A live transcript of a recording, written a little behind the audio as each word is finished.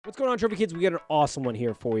What's going on, Trophy Kids? We got an awesome one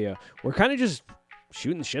here for you. We're kind of just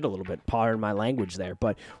shooting the shit a little bit, pardon my language there,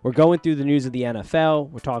 but we're going through the news of the NFL.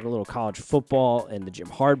 We're talking a little college football and the Jim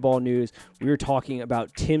Hardball news. We were talking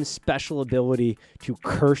about Tim's special ability to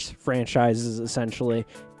curse franchises, essentially,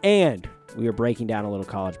 and we are breaking down a little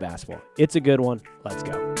college basketball. It's a good one. Let's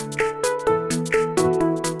go.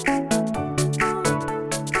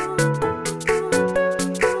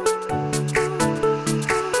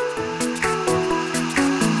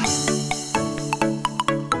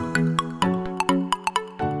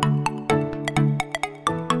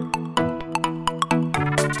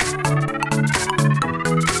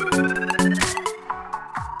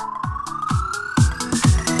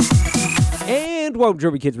 Welcome,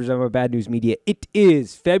 Trophy Kids, presented by Bad News Media. It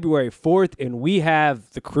is February 4th, and we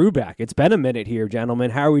have the crew back. It's been a minute here,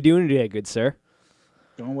 gentlemen. How are we doing today, good sir?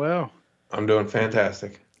 Doing well. I'm doing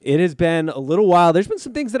fantastic. It has been a little while. There's been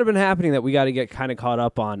some things that have been happening that we got to get kind of caught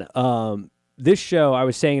up on. This show, I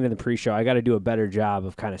was saying it in the pre-show, I got to do a better job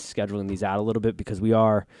of kind of scheduling these out a little bit because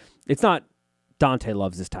it's not Dante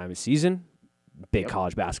loves this time of season. Big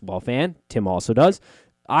college basketball fan. Tim also does.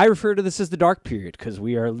 I refer to this as the dark period because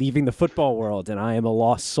we are leaving the football world and I am a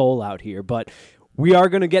lost soul out here. But we are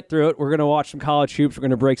going to get through it. We're going to watch some college hoops. We're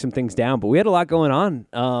going to break some things down. But we had a lot going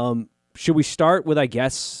on. Should we start with, I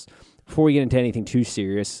guess, before we get into anything too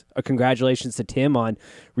serious, congratulations to Tim on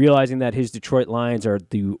realizing that his Detroit Lions are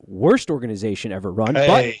the worst organization ever run.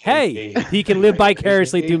 Hey, he can live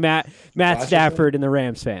vicariously through Matt Stafford and the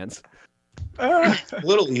Rams fans. A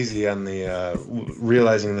little easy on the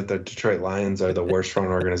realizing that the Detroit Lions are the worst run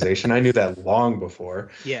organization. I knew that long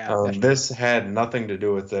before. Yeah. This had nothing to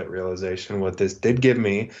do with that realization. What this did give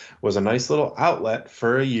me was a nice little outlet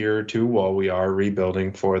for a year or two while we are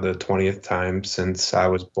rebuilding for the 20th time since I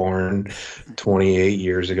was born 28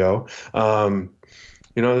 years ago.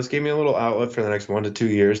 This gave me a little outlet for the next 1 to 2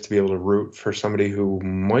 years to be able to root for somebody who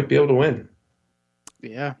might be able to win.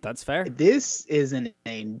 Yeah. That's fair. This is an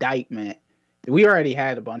indictment. We already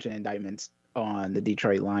had a bunch of indictments on the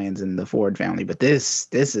Detroit Lions and the Ford family, but this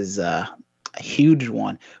is a huge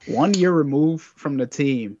one. 1 year removed from the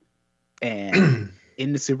team and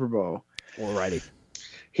in the Super Bowl. Alrighty.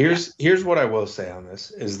 Here's what I will say on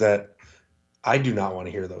this is that I do not want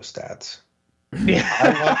to hear those stats. Yeah.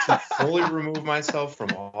 I want to fully remove myself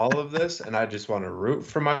from all of this, and I just want to root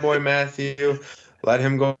for my boy Matthew. Let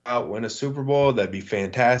him go out, win a Super Bowl. That'd be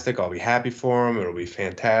fantastic. I'll be happy for him. It'll be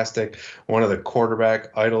fantastic. One of the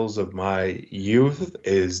quarterback idols of my youth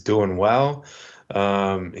is doing well.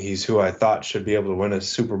 He's who I thought should be able to win a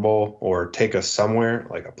Super Bowl or take us somewhere,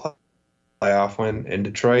 like a playoff win in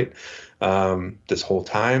Detroit. This whole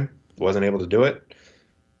time, wasn't able to do it.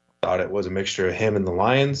 Thought it was a mixture of him and the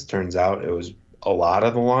Lions. Turns out it was a lot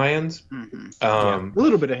of the Lions. Mm-hmm. A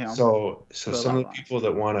little bit of him. So some of the people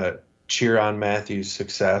that want to cheer on Matthew's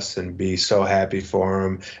success and be so happy for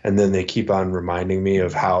him, and then they keep on reminding me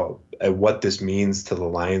of what this means to the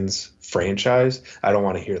Lions franchise. I don't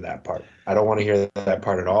want to hear that part. I don't want to hear that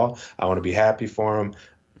part at all. I want to be happy for him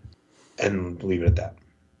and leave it at that.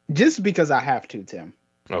 Just because I have to, Tim.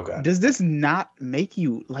 Okay. Does this not make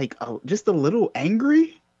you just a little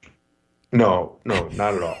angry? No,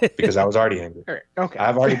 not at all. Because I was already angry. Okay.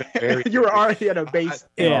 I've already been very. You were already at a base.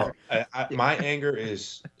 My anger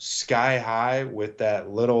is sky high with that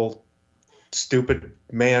little stupid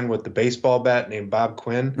man with the baseball bat named Bob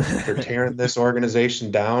Quinn for tearing this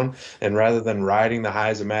organization down. And rather than riding the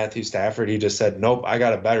highs of Matthew Stafford, he just said, "Nope, I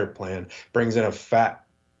got a better plan." Brings in a fat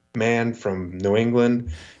man from New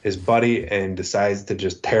England, his buddy, and decides to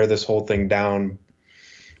just tear this whole thing down,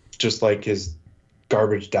 just like his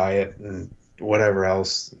garbage diet and whatever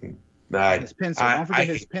else. His pencil. Don't forget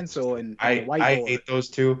his pencil and the whiteboard. I hate those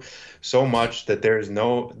two so much that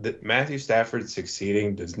that Matthew Stafford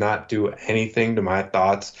succeeding does not do anything to my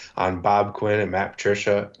thoughts on Bob Quinn and Matt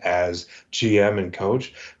Patricia as GM and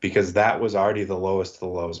coach, because that was already the lowest of the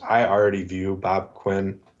lows. I already view Bob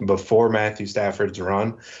Quinn before Matthew Stafford's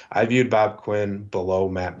run. I viewed Bob Quinn below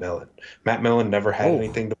Matt Millen. Matt Millen never had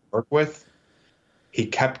anything to work with. He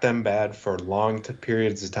kept them bad for long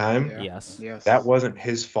periods of time. Yeah. Yes. That wasn't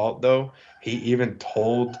his fault, though. He even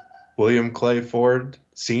told William Clay Ford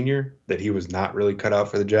Sr. that he was not really cut out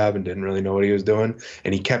for the job and didn't really know what he was doing,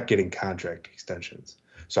 and he kept getting contract extensions.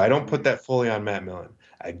 So I don't put that fully on Matt Millen.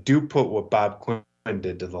 I do put what Bob Quinn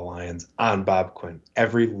did to the Lions on Bob Quinn,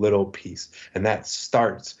 every little piece. And that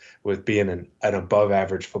starts with being an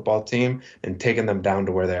above-average football team and taking them down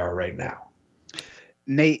to where they are right now.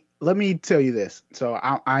 Nate, let me tell you this. So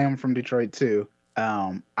I am from Detroit too.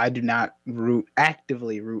 I do not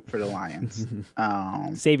actively root for the Lions.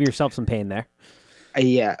 Save yourself some pain there.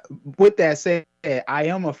 Yeah. With that said, I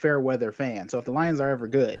am a fair weather fan, so if the Lions are ever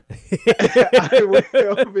good, I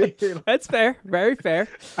will be. That's fair. Very fair.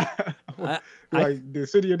 Like the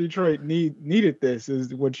city of Detroit needed this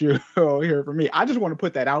is what you hear from me. I just want to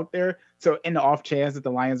put that out there. So in the off chance that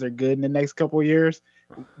the Lions are good in the next couple of years,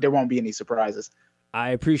 there won't be any surprises. I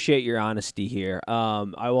appreciate your honesty here.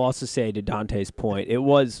 I will also say to Dante's point, it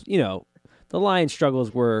was, the Lions'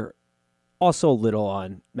 struggles were also a little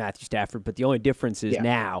on Matthew Stafford, but the only difference is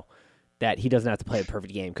now that he doesn't have to play a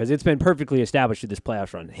perfect game because it's been perfectly established through this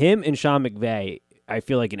playoffs run. Him and Sean McVay, I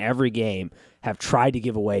feel like in every game, have tried to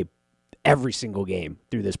give away every single game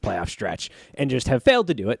through this playoff stretch and just have failed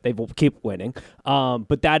to do it. They will keep winning.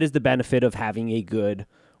 But that is the benefit of having a good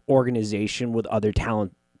organization with other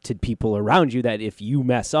talented people around you, that if you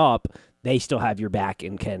mess up, they still have your back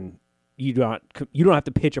and you don't have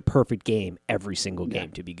to pitch a perfect game every single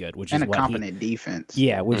game to be good, which is a competent defense.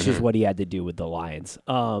 Yeah, which is what he had to do with the Lions.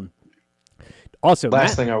 Also,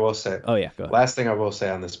 last thing I will say. Oh yeah, go ahead. Last thing I will say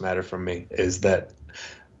on this matter from me is that,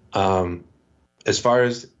 as far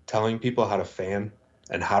as telling people how to fan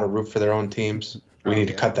and how to root for their own teams, we need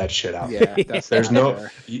to cut that shit out. Yeah, there's no.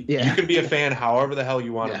 You can be a fan however the hell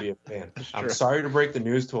you want to be a fan. I'm sorry to break the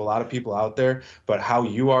news to a lot of people out there, but how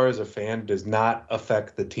you are as a fan does not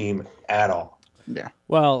affect the team at all. Yeah.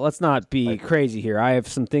 Well, let's not be crazy here. I have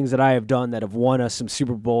some things that I have done that have won us some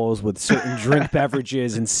Super Bowls with certain drink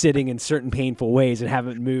beverages and sitting in certain painful ways and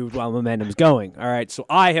haven't moved while momentum's going. All right. So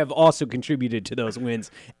I have also contributed to those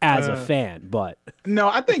wins as a fan, but no,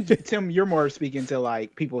 I think Tim, you're more speaking to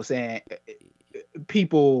like people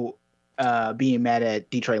being mad at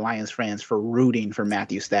Detroit Lions fans for rooting for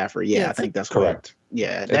Matthew Stafford. Yeah, I think that's correct.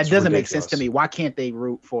 Yeah, that doesn't make sense to me. Why can't they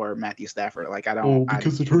root for Matthew Stafford? Like I don't. Oh,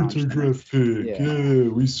 because it hurts our draft pick. Yeah,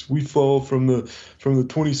 we fall from the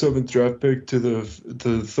 27th draft pick to the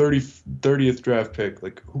 30th draft pick.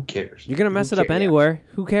 Like who cares? You're gonna mess it up anywhere.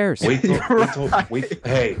 Who cares? Wait.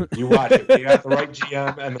 Hey, you watch it. We got the right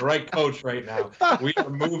GM and the right coach right now. We are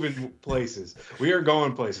moving places. We are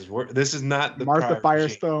going places. This is not the Martha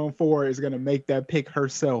Firestone Ford is gonna make that pick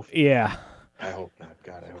herself. Yeah. I hope not.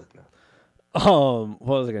 God, I hope not. What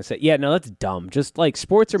was I gonna say? Yeah, no, that's dumb. Just like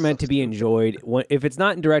sports are meant to be enjoyed. If it's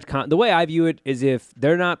not in direct the way I view it is if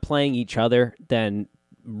they're not playing each other, then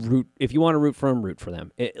root. If you want to root for them, root for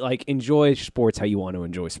them. Enjoy sports how you want to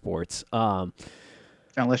enjoy sports.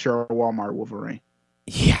 Unless you're a Walmart Wolverine.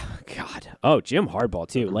 Yeah, God. Oh, Jim Harbaugh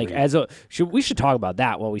too. Like we should talk about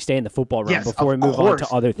that while we stay in the football realm before we move on to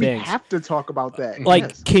other things. We have to talk about that.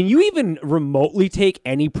 Like, can you even remotely take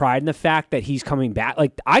any pride in the fact that he's coming back?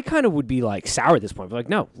 Like, I kind of would be like sour at this point. But like,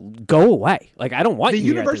 no, go away. Like, I don't want you. The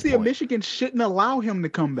University of Michigan shouldn't allow him to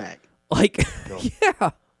come back. Like, yeah.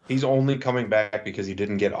 He's only coming back because he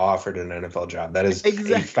didn't get offered an NFL job. That is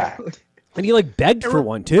a fact. And he begged for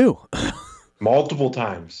one too. Multiple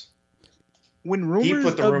times. When rumors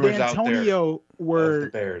of D'Antonio were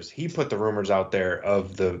the Bears, he put the rumors out there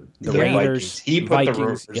of the Raiders. Vikings. He put the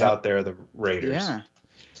rumors out there of the Raiders. Yeah.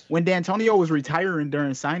 When D'Antonio was retiring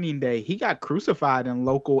during signing day, he got crucified in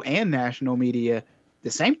local and national media.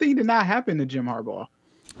 The same thing did not happen to Jim Harbaugh.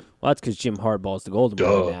 Well, that's because Jim Harbaugh is the golden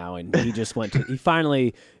boy now, and he just he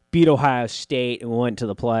finally beat Ohio State and went to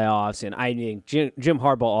the playoffs. And I think Jim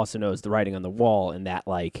Harbaugh also knows the writing on the wall, and that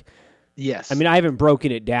yes. I mean, I haven't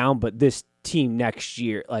broken it down, but this team next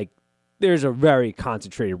year, there's a very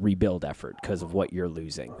concentrated rebuild effort because of what you're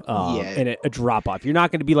losing. And a drop off. You're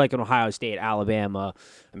not going to be like an Ohio State, Alabama.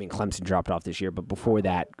 I mean, Clemson dropped off this year, but before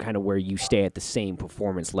that, kind of where you stay at the same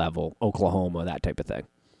performance level, Oklahoma, that type of thing.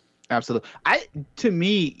 Absolutely. I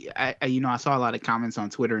saw a lot of comments on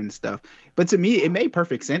Twitter and stuff, but to me, it made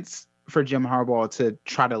perfect sense for Jim Harbaugh to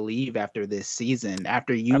try to leave after this season.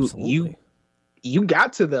 After you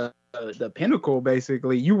got to the pinnacle,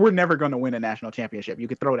 basically. You were never going to win a national championship. You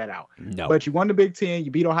could throw that out. No. But you won the Big Ten.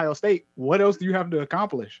 You beat Ohio State. What else do you have to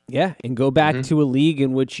accomplish? Yeah, and go back to a league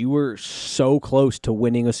in which you were so close to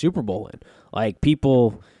winning a Super Bowl in.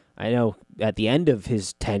 People, I know at the end of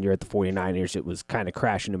his tenure at the 49ers, it was kind of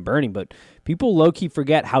crashing and burning, but people low-key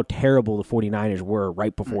forget how terrible the 49ers were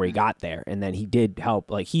right before he got there. And then he did help.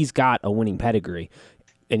 He's got a winning pedigree.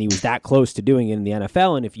 And he was that close to doing it in the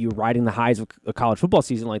NFL. And if you're riding the highs of a college football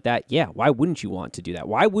season like that, yeah, why wouldn't you want to do that?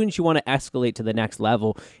 Why wouldn't you want to escalate to the next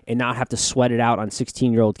level and not have to sweat it out on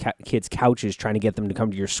 16-year-old kids' couches trying to get them to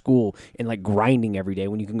come to your school and grinding every day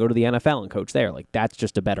when you can go to the NFL and coach there? That's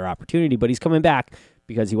just a better opportunity. But he's coming back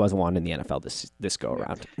because he wasn't wanting the NFL this go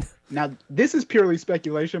around. Now, this is purely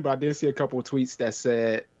speculation, but I did see a couple of tweets that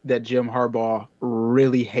said that Jim Harbaugh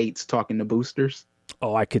really hates talking to boosters.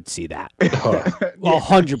 Oh, I could see that.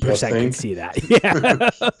 100% could see that.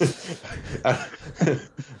 Yeah.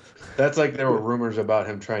 That's like there were rumors about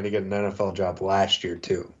him trying to get an NFL job last year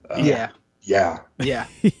too. Yeah. Yeah.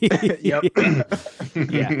 Yep.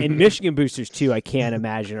 Yeah, and Michigan boosters too. I can't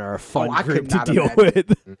imagine are a fun I group could to not deal imagine.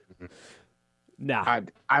 with. Nah,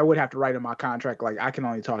 I would have to write in my contract like I can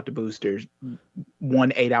only talk to boosters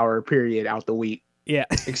 1 8-hour period out the week. yeah.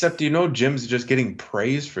 Except Jim's just getting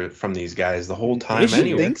praise from these guys the whole time This year. You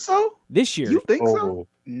anyway. think so? This year, You think so? Oh,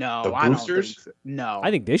 No, The I don't boosters? think so. No. I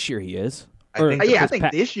think this year he is. I think yeah, I this think pa-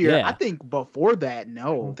 this year. yeah. I think before that, I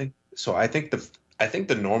no. don't think so. I think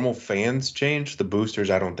the normal fans changed. The boosters,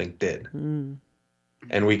 I don't think did. Hmm.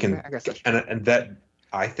 And we can I guess that's and that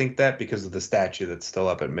I think that because of the statue that's still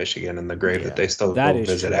up at Michigan and the grave Yeah. that they still That go is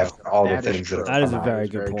visit true. after all That the is things true. that That have is a come out. very That is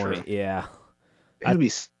good very point. true. Yeah, It'd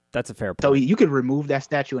be that's a fair so point. you could remove that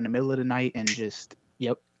statue in the middle of the night and just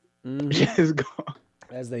Mhm. just go.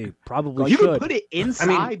 As they go. probably You should. could put it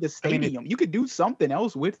inside the I mean, stadium. You could do something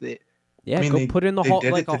else with it. Yeah, I mean, go they, put it in the they hall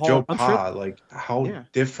did like it a to hall. Joe I'm Pa. sure. Like how Yeah.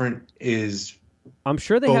 different is I'm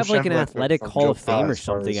sure they Bo have like an Schembechler athletic from Hall Joe of Fame Pa or as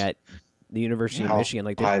far something as at the University of how Michigan.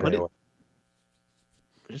 Like they high put they it. were.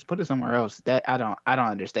 Just put it somewhere else. That I don't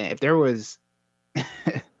understand. If there was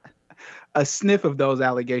a sniff of those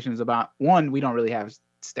allegations about one, we don't really have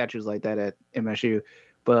statues like that at MSU,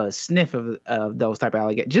 but a sniff of those type of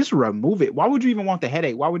allegations, just remove it. Why would you even want the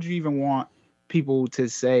headache? Why would you even want people to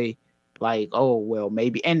say like, oh well,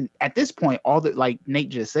 maybe? And at this point, all the like Nate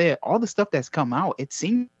just said, all the stuff that's come out, it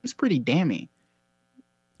seems pretty damning.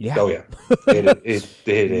 Yeah, Oh yeah, it is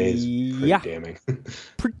pretty Yeah. damning.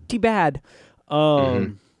 pretty bad.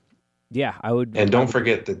 Mhm. Yeah, I would. And don't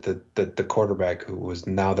forget that the quarterback who was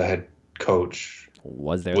now the head coach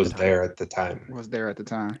was there. was at the time. there at the time. Was there at the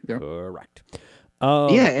time? Yep. Correct.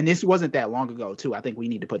 Yeah, and this wasn't that long ago too. I think we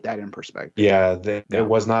need to put that in perspective. Yeah, No. it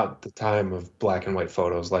was not the time of black and white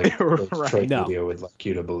photos like the Right. Detroit No. media would like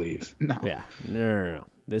you to believe. No. Yeah. No.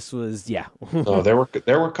 This was No, there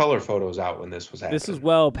were color photos out when this was happening. This is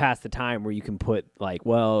well past the time where you can put like,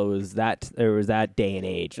 well, there was that day and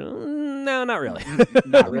age. No, not really.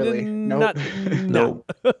 Not really. Nope. No.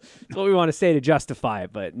 That's what we want to say to justify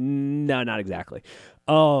it, but no, not exactly.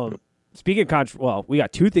 Speaking of we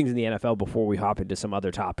got two things in the NFL before we hop into some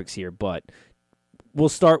other topics here, but we'll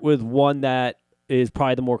start with one that is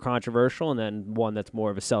probably the more controversial, and then one that's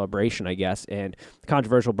more of a celebration, I guess. And the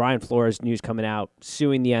controversial Brian Flores news coming out,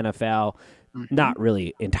 suing the NFL. Not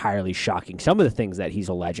really entirely shocking. Some of the things that he's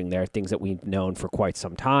alleging there are things that we've known for quite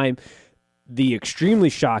some time. The extremely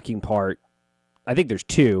shocking part, I think there's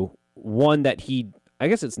two. One that I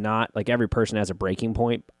guess it's not, like every person has a breaking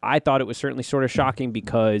point. I thought it was certainly sort of shocking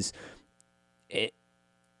because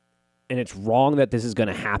and it's wrong that this is going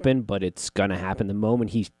to happen, but it's going to happen. The moment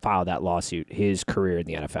he filed that lawsuit, his career in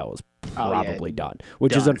the NFL was probably done,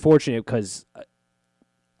 which is unfortunate because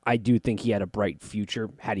I do think he had a bright future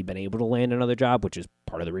had he been able to land another job, which is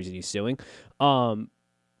part of the reason he's suing. And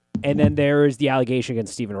then there is the allegation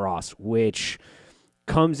against Stephen Ross, which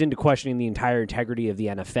comes into questioning the entire integrity of the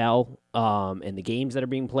NFL and the games that are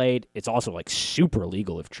being played. It's also like super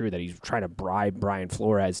illegal if true that he's trying to bribe Brian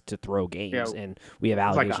Flores to throw games, Yeah. and we have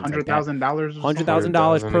It's like allegations $100,000.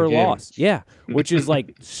 $100,000 per $100,000 a game. loss. Yeah, which is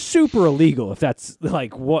like super illegal if that's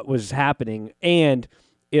like what was happening. And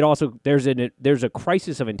it also there's a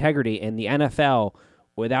crisis of integrity in the NFL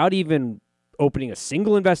without even opening a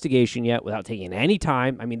single investigation yet, without taking any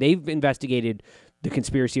time. I mean, they've investigated the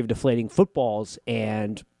conspiracy of deflating footballs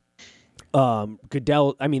and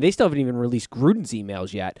Goodell. I mean, they still haven't even released Gruden's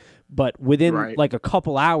emails yet, but within like a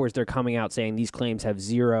couple hours, they're coming out saying these claims have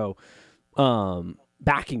zero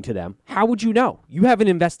backing to them. How would you know? You haven't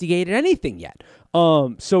investigated anything yet.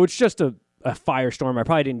 So it's just a firestorm. I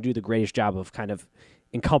probably didn't do the greatest job of kind of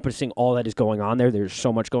encompassing all that is going on there. There's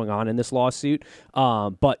so much going on in this lawsuit.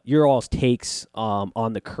 But your all's takes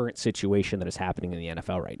on the current situation that is happening in the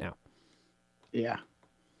NFL right now. Yeah.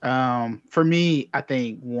 For me, I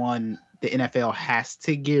think one, the NFL has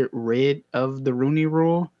to get rid of the Rooney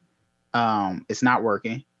Rule. It's not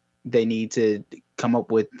working. They need to come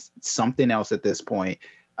up with something else at this point.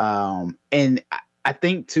 And I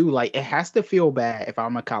think too, like it has to feel bad if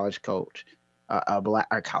I'm a college coach,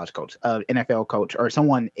 NFL coach, or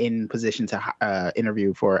someone in position to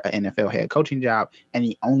interview for an NFL head coaching job, and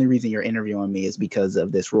the only reason you're interviewing me is because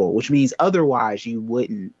of this rule, which means otherwise you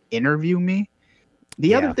wouldn't interview me.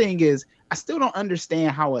 The other thing is, I still don't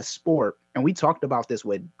understand how a sport, and we talked about this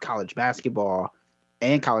with college basketball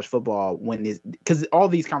and college football, because all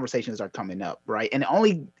these conversations are coming up, right? And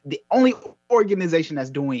the only organization that's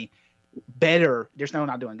doing better, they're still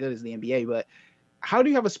not doing good, is the NBA. But how do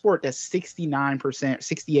you have a sport that's 69%,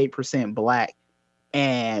 68% black,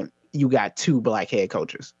 and you got 2 black head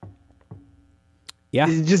coaches? Yeah.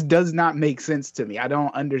 It just does not make sense to me. I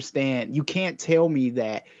don't understand. You can't tell me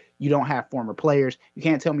that you don't have former players. You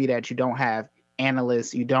can't tell me that you don't have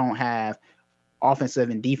analysts. You don't have offensive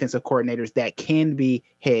and defensive coordinators that can be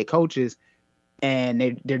head coaches,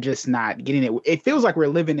 and they're just not getting it. It feels like we're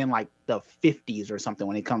living in like the 50s or something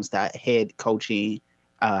when it comes to head coaching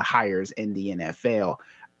hires in the NFL.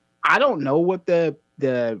 I don't know what the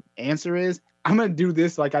answer is. I'm gonna do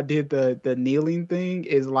this like I did the kneeling thing.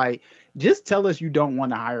 Is like, just tell us you don't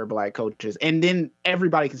want to hire black coaches, and then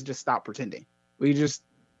everybody can just stop pretending. We just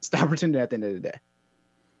stop pretending at the end of the day.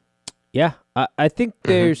 Yeah, I think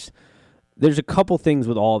there's a couple things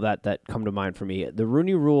with all of that come to mind for me. The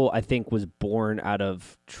Rooney Rule, I think, was born out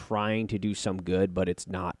of trying to do some good, but it's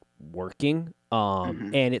not working.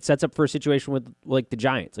 And it sets up for a situation with like the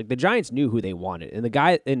Giants. Like the Giants knew who they wanted, and the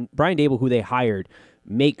guy and Brian Daboll, who they hired,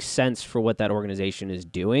 makes sense for what that organization is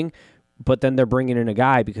doing. But then they're bringing in a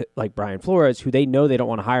guy like Brian Flores, who they know they don't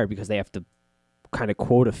want to hire because they have to kind of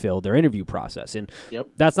quota fill their interview process. And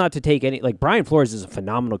that's not to take any, like Brian Flores is a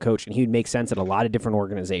phenomenal coach and he would make sense at a lot of different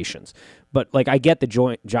organizations. But like, I get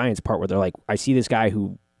the Giants part where they're like, I see this guy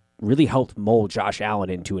who really helped mold Josh Allen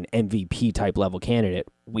into an MVP type level candidate.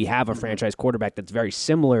 We have a franchise quarterback that's very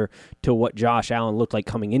similar to what Josh Allen looked like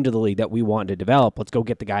coming into the league that we wanted to develop. Let's go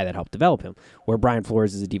get the guy that helped develop him, where Brian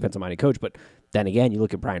Flores is a defensive minded coach. But then again, you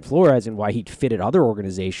look at Brian Flores and why he fitted other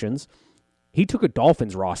organizations. He took a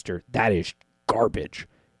Dolphins roster that is garbage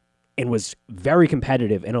and was very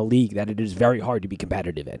competitive in a league that it is very hard to be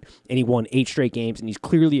competitive in. And he won 8 straight games, and he's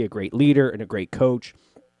clearly a great leader and a great coach.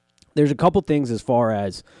 There's a couple things as far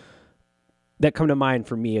as that come to mind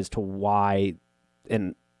for me as to why,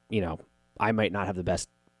 and I might not have the best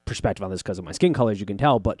perspective on this because of my skin color, as you can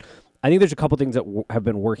tell, but I think there's a couple things that have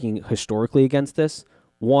been working historically against this.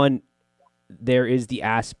 One, there is the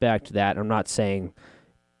aspect that I'm not saying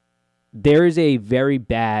there is a very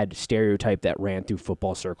bad stereotype that ran through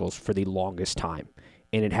football circles for the longest time,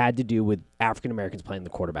 and it had to do with African Americans playing the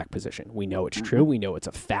quarterback position. We know it's true. We know it's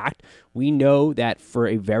a fact. We know that for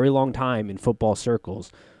a very long time in football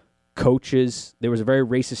circles, coaches, there was a very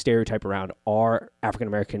racist stereotype around, are African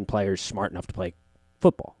American players smart enough to play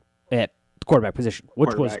football at the quarterback position,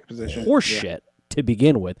 which was horseshit to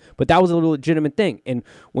begin with. But that was a legitimate thing. And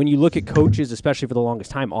when you look at coaches, especially for the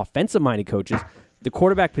longest time, offensive-minded coaches, the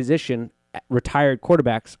quarterback position, retired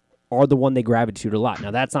quarterbacks are the one they gravitate a lot.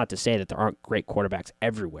 Now, that's not to say that there aren't great quarterbacks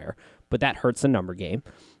everywhere, but that hurts the number game.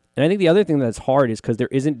 And I think the other thing that's hard is because there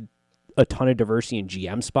isn't a ton of diversity in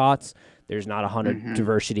GM spots. There's not a ton of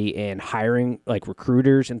diversity in hiring, like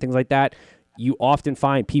recruiters and things like that. You often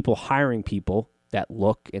find people hiring people that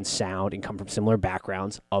look and sound and come from similar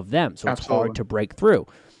backgrounds of them. So it's hard to break through.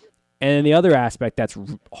 And then the other aspect that's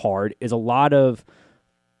hard is a lot of,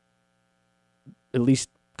 at least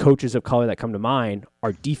coaches of color that come to mind,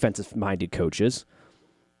 are defensive-minded coaches.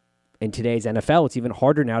 In today's NFL, it's even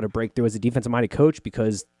harder now to break through as a defensive-minded coach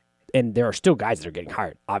because, and there are still guys that are getting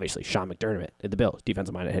hired. Obviously, Sean McDermott at the Bills,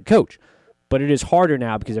 defensive-minded head coach. But it is harder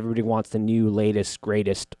now because everybody wants the new, latest,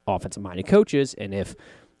 greatest offensive-minded coaches. And if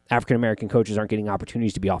African-American coaches aren't getting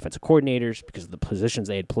opportunities to be offensive coordinators because of the positions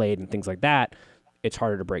they had played and things like that, it's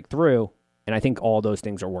harder to break through. And I think all those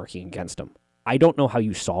things are working against them. I don't know how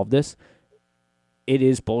you solve this. It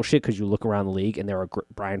is bullshit because you look around the league and there are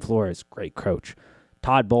Brian Flores, great coach.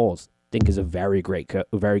 Todd Bowles, think is a very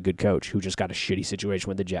good coach who just got a shitty situation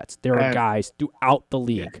with the Jets. There are guys throughout the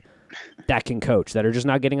league that can coach that are just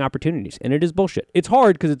not getting opportunities. And it is bullshit. It's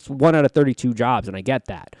hard because it's 1 out of 32 jobs, and I get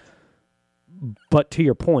that. But to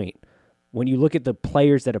your point, when you look at the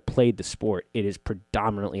players that have played the sport, it is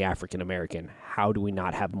predominantly African-American. How do we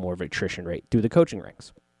not have more of an attrition rate through the coaching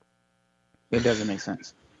ranks? It doesn't make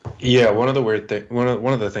sense. Yeah, one of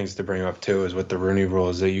the things to bring up too is with the Rooney Rule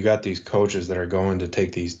is that you got these coaches that are going to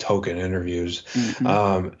take these token interviews,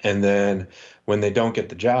 and then when they don't get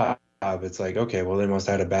the job, it's like, okay, well, they must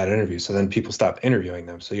have had a bad interview. So then people stop interviewing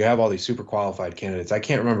them. So you have all these super qualified candidates. I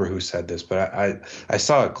can't remember who said this, but I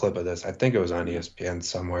saw a clip of this. I think it was on ESPN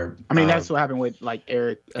somewhere. I mean, that's what happened with like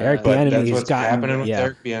Eric Bieniemy. That's what's happening with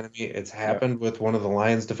Eric Bieniemy. It's happened with one of the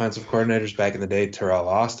Lions defensive coordinators back in the day. Terrell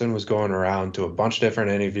Austin was going around to a bunch of different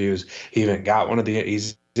interviews. He even got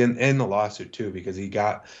he's in the lawsuit too, because he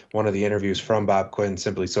got one of the interviews from Bob Quinn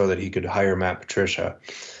simply so that he could hire Matt Patricia.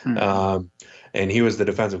 And he was the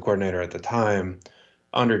defensive coordinator at the time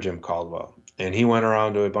under Jim Caldwell. And he went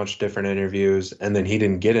around to a bunch of different interviews, and then he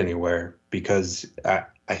didn't get anywhere because I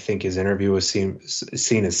think his interview was seen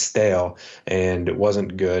as stale and it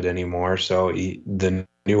wasn't good anymore. So the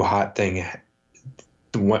new hot thing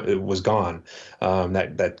was gone.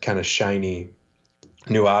 That kind of shiny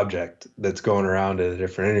new object that's going around at the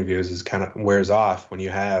different interviews is kind of wears off when you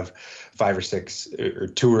have 5 or 6 or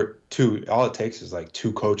two. All it takes is like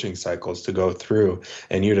 2 coaching cycles to go through,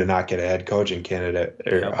 and you to not get a head coaching candidate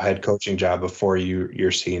or a head coaching job before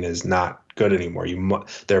you're seen as not good anymore.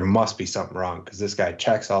 There must be something wrong, because this guy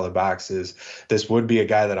checks all the boxes. This would be a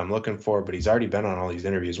guy that I'm looking for, but he's already been on all these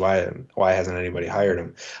interviews. Why hasn't anybody hired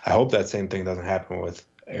him? I hope that same thing doesn't happen with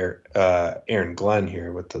Aaron Glenn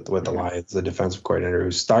here with the Lions, the defensive coordinator,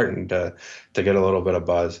 who's starting to get a little bit of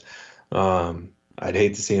buzz. I'd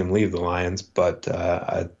hate to see him leave the Lions, but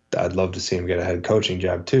I'd love to see him get a head coaching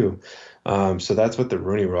job too. So that's what the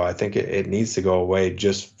Rooney Rule. I think it needs to go away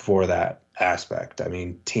just for that aspect. I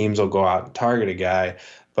mean, teams will go out and target a guy,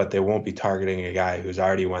 but they won't be targeting a guy who's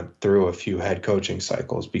already went through a few head coaching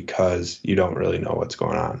cycles, because you don't really know what's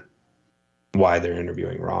going on, why they're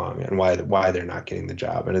interviewing wrong, and why they're not getting the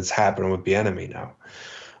job. And it's happening with Bieniemy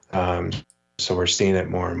now. So we're seeing it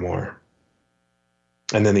more and more.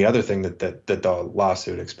 And then the other thing that the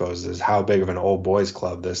lawsuit exposes is how big of an old boys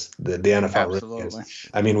club the NFL really is.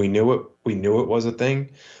 I mean, we knew it was a thing.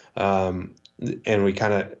 And we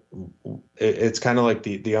it's kind of like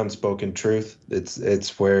the unspoken truth.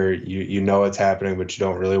 It's where you know it's happening, but you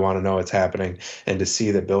don't really want to know it's happening. And to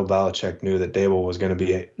see that Bill Belichick knew that Dable was going to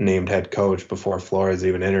be named head coach before Flores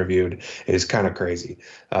even interviewed is kind of crazy.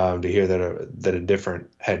 To hear that a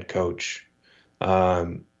different head coach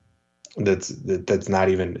that's not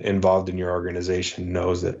even involved in your organization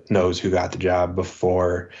knows who got the job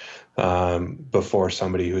before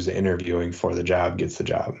somebody who's interviewing for the job gets the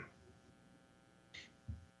job.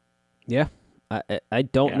 Yeah, I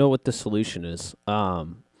don't know what the solution is. I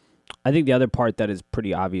think the other part that is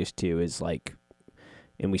pretty obvious too is like,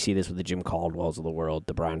 and we see this with the Jim Caldwells of the world,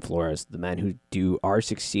 the Brian Flores, the men who are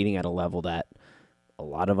succeeding at a level that a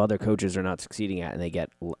lot of other coaches are not succeeding at, and they get,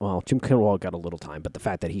 well, Jim Caldwell got a little time, but the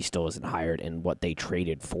fact that he still isn't hired and what they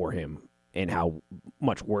traded for him and how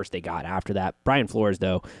much worse they got after that. Brian Flores,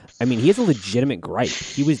 though, I mean, he has a legitimate gripe.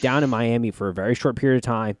 He was down in Miami for a very short period of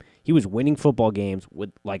time. He was winning football games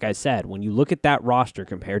with, like I said, when you look at that roster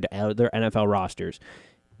compared to other NFL rosters,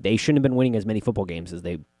 they shouldn't have been winning as many football games as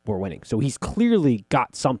they were winning. So he's clearly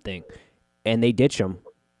got something, and they ditch him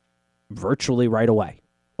virtually right away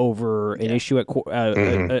over an issue at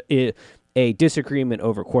a disagreement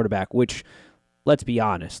over quarterback, which, let's be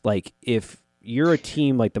honest, like if you're a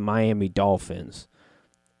team like the Miami Dolphins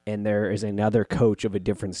and there is another coach of a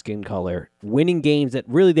different skin color winning games that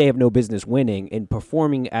really they have no business winning and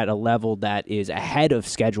performing at a level that is ahead of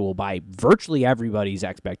schedule by virtually everybody's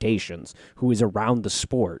expectations who is around the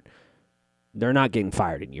sport, they're not getting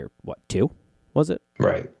fired in year, 2? Was it?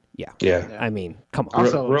 Right. Yeah. I mean, come on.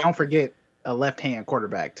 Also, don't forget a left-hand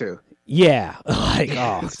quarterback too. Yeah, like,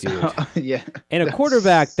 oh, dude. Yeah. And a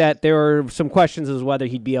quarterback that there are some questions as whether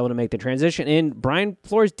he'd be able to make the transition. And Brian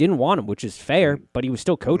Flores didn't want him, which is fair, but he was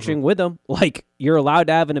still coaching with him. Like, you're allowed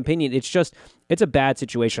to have an opinion. It's a bad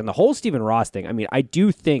situation. The whole Stephen Ross thing, I mean, I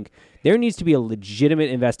do think there needs to be a legitimate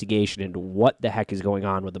investigation into what the heck is going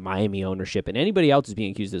on with the Miami ownership and anybody else is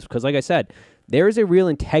being accused of this. Because, like I said, there is a real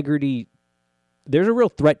integrity, there's a real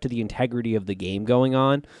threat to the integrity of the game going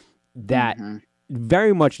on that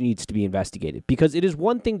very much needs to be investigated, because it is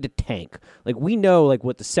one thing to tank. Like, we know, like,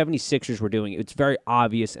 what the 76ers were doing. It's very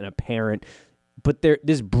obvious and apparent, but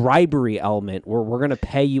this bribery element where we're going to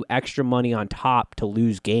pay you extra money on top to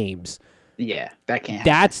lose games. Yeah, that can't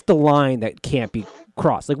That's happen. the line that can't be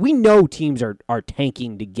crossed. Like, we know teams are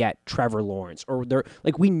tanking to get Trevor Lawrence, or they're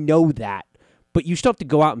like, we know that, but you still have to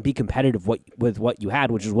go out and be competitive with what you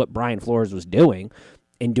had, which is what Brian Flores was doing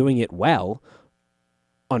and doing it well.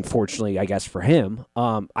 Unfortunately, I guess, for him,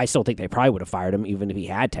 I still think they probably would have fired him even if he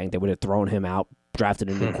had tanked. They would have thrown him out, drafted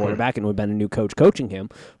a new quarterback, and would have been a new coach coaching him.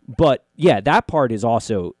 But, yeah, that part is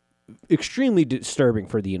also extremely disturbing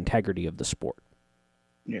for the integrity of the sport.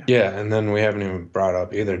 Yeah, and then we haven't even brought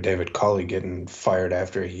up either David Culley getting fired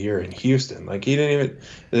after a year in Houston. Like, he didn't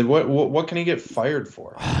even – what can he get fired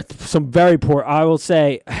for? Some very poor – I will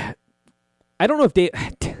say – I don't know if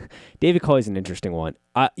David Culley's an interesting one.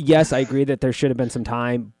 Yes, I agree that there should have been some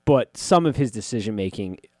time, but some of his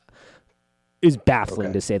decision-making is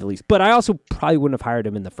baffling, to say the least. But I also probably wouldn't have hired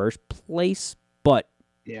him in the first place. But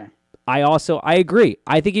yeah, I agree.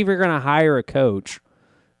 I think if you're going to hire a coach,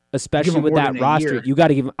 especially with that roster, you got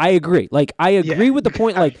to give him – I agree. Like, I agree with the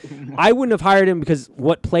point. Like, I wouldn't have hired him because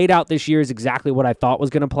what played out this year is exactly what I thought was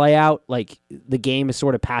going to play out. Like, the game has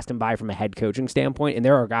sort of passed him by from a head coaching standpoint, and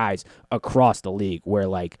there are guys across the league where,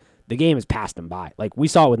 like, the game has passed him by. Like, we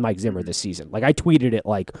saw it with Mike Zimmer this season. Like, I tweeted it,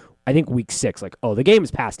 like, I think week 6, like, oh, the game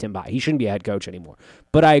has passed him by. He shouldn't be a head coach anymore.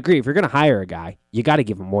 But I agree. If you're going to hire a guy, you got to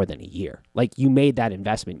give him more than a year. Like, you made that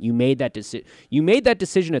investment. You made that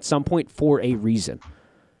decision at some point for a reason.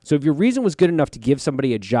 So if your reason was good enough to give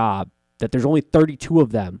somebody a job that there's only 32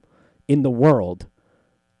 of them in the world,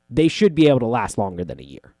 they should be able to last longer than a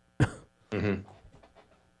year. Mm-hmm.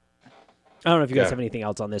 I don't know if you guys have anything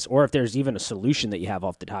else on this, or if there's even a solution that you have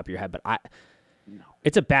off the top of your head, but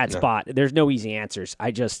it's a bad spot. There's no easy answers.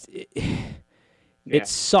 It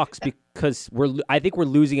sucks because I think we're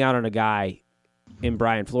losing out on a guy in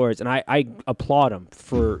Brian Flores, and I applaud him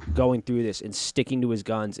for going through this and sticking to his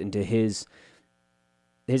guns and to his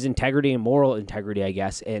integrity and moral integrity, I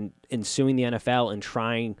guess, and suing the NFL and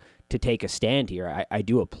trying to take a stand here. I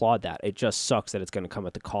do applaud that. It just sucks that it's going to come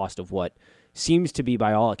at the cost of what seems to be,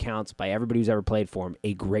 by all accounts, by everybody who's ever played for him,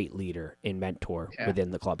 a great leader and mentor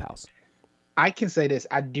within the clubhouse. I can say this.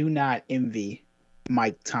 I do not envy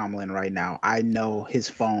Mike Tomlin right now. I know his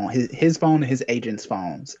phone, his phone and his agent's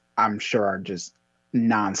phones, I'm sure, are just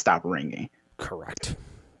nonstop ringing. Correct.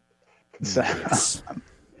 So, Yes.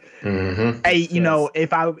 hey,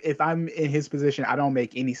 if I'm in his position, I don't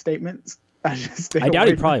make any statements. I doubt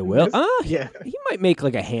he probably will. Yeah, he might make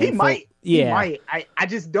like a handful. he might. Yeah. He might. I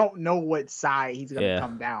just don't know what side he's going to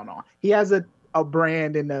come down on. He has a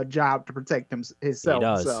brand and a job to protect himself. He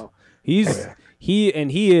does. So He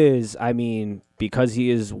is, I mean, because he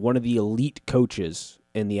is one of the elite coaches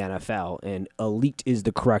in the NFL, and elite is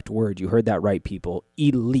the correct word. You heard that right, people.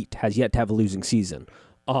 Elite has yet to have a losing season.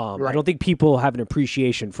 I don't think people have an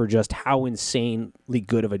appreciation for just how insanely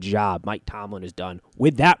good of a job Mike Tomlin has done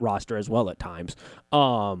with that roster as well at times.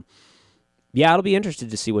 It'll be interesting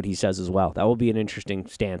to see what he says as well. That will be an interesting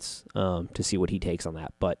stance to see what he takes on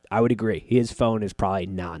that. But I would agree. His phone is probably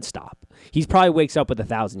nonstop. He probably wakes up with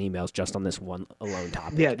 1,000 emails just on this one alone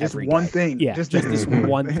topic. Yeah, just one thing. Yeah, just this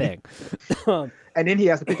one thing. And then he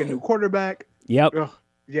has to pick a new quarterback. Yep. Ugh,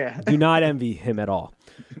 yeah. Do not envy him at all.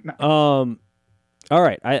 All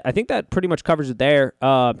right. I think that pretty much covers it there.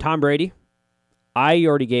 Tom Brady, I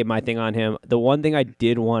already gave my thing on him. The one thing I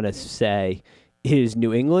did want to say is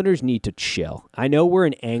New Englanders need to chill. I know we're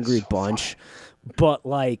an angry bunch, but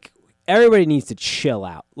like everybody needs to chill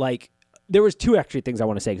out. Like there was 2 extra things I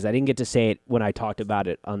want to say because I didn't get to say it when I talked about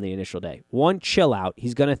it on the initial day. One, chill out.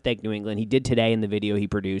 He's going to thank New England. He did today in the video he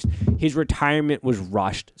produced. His retirement was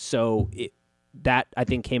rushed, so that I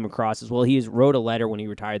think came across as well. He wrote a letter when he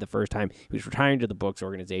retired the first time. He was retiring to the Books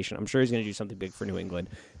organization. I'm sure he's going to do something big for New England.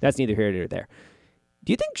 That's neither here nor there.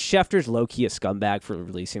 Do you think Schefter's low-key a scumbag for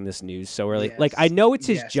releasing this news so early? Yes. Like, I know it's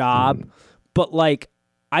his job, but, like,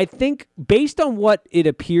 I think based on what it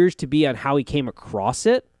appears to be on how he came across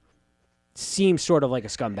it, seems sort of like a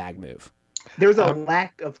scumbag move. There's a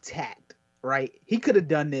lack of tact, right? He could have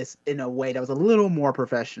done this in a way that was a little more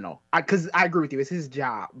professional. Because I agree with you, it's his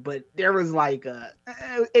job, but there was like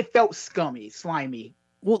it felt scummy, slimy.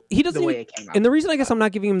 Well, he doesn't. The way it came out. And the reason I guess I'm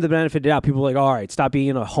not giving him the benefit of the doubt, people are like, all right, stop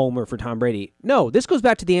being a homer for Tom Brady. No, this goes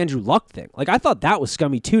back to the Andrew Luck thing. Like, I thought that was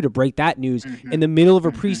scummy too to break that news in the middle of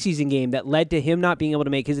a preseason game that led to him not being able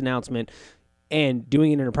to make his announcement and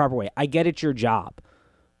doing it in a proper way. I get it's your job,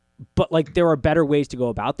 but like there are better ways to go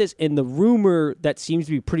about this. And the rumor that seems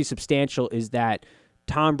to be pretty substantial is that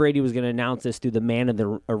Tom Brady was going to announce this through the Man in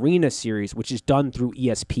the Arena series, which is done through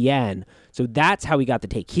ESPN. So that's how he got the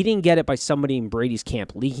take. He didn't get it by somebody in Brady's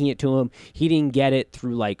camp leaking it to him. He didn't get it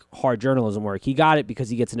through like hard journalism work. He got it because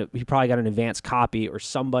he probably got an advanced copy or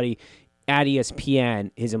somebody at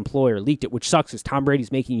ESPN, his employer, leaked it, which sucks because Tom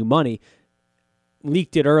Brady's making you money,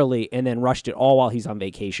 leaked it early and then rushed it all while he's on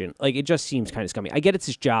vacation. Like, it just seems kind of scummy. I get it's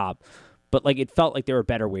his job, but like it felt like there were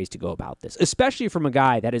better ways to go about this, especially from a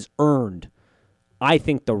guy that has earned, I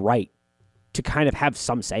think, the right to kind of have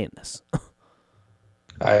some say in this.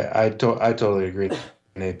 I totally agree,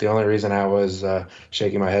 Nate. The only reason I was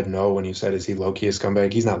shaking my head no when you said, is he low-key a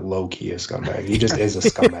scumbag? He's not low-key a scumbag. He just is a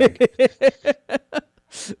scumbag.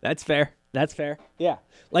 That's fair. That's fair. Yeah.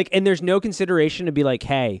 Like, and there's no consideration to be like,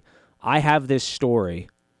 hey, I have this story.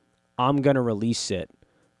 I'm going to release it,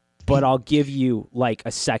 but I'll give you like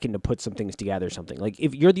a second to put some things together or something. Like,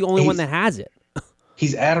 if you're the only one that has it.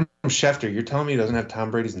 He's Adam Schefter. You're telling me he doesn't have Tom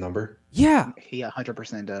Brady's number? Yeah. He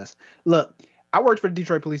 100% does. Look, I worked for the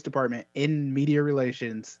Detroit Police Department in media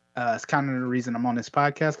relations. It's kind of the reason I'm on this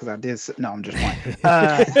podcast because I did. No, I'm just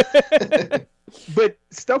playing. But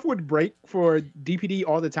stuff would break for DPD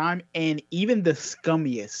all the time. And even the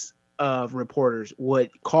scummiest of reporters would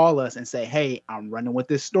call us and say, hey, I'm running with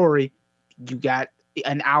this story. You got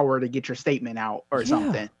an hour to get your statement out or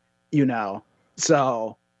something,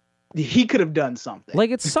 So he could have done something.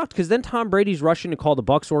 Like, it sucked because then Tom Brady's rushing to call the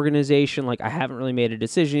Bucs organization, like, I haven't really made a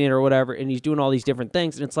decision yet or whatever, and he's doing all these different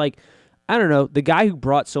things. And it's like, I don't know, the guy who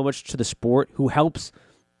brought so much to the sport, who helps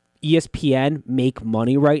ESPN make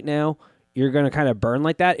money right now, you're going to kind of burn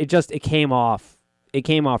like that. It came off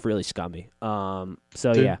really scummy.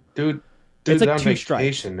 Dude's it's like on 2 strikes.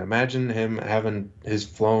 vacation. Imagine him having his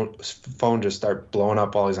phone just start blowing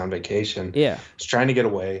up while he's on vacation. Yeah. He's trying to get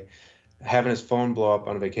away, having his phone blow up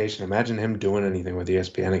on vacation. Imagine him doing anything with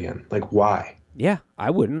ESPN again. Like, why? Yeah, I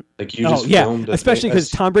wouldn't. Like, you just filmed especially because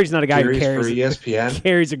Tom Brady's not a guy who series for ESPN.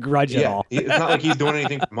 carries a grudge at all. It's not like he's doing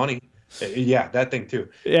anything for money. Yeah, that thing too.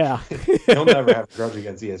 Yeah. He'll never have a grudge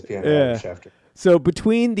against ESPN. Yeah. Schefter. So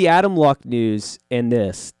between the Adam Luck news and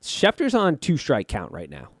this, Schefter's on 2-strike count right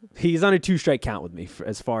now. He's on a 2-strike count with me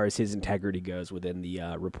as far as his integrity goes within the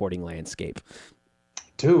reporting landscape.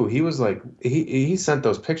 Dude, he was like, he sent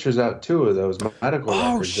those pictures out too of those medical records.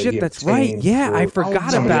 Oh shit, that's right. Yeah, I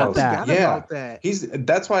forgot about that.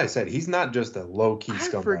 That's why I said he's not just a low key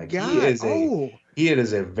scumbag. He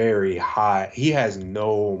is a very high. He has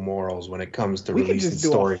no morals when it comes to releasing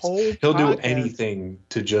stories. He'll do anything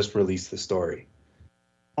to just release the story.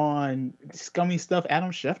 On scummy stuff Adam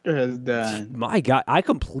Schefter has done. My God, I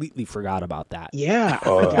completely forgot about that. Yeah.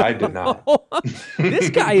 I did not. This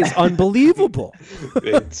guy is unbelievable.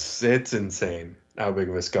 It's insane how big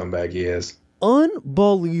of a scumbag he is.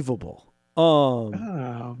 Unbelievable. Oh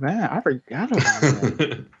man, I forgot about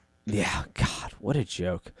that. Yeah, God, what a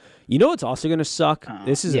joke. You know what's also gonna suck?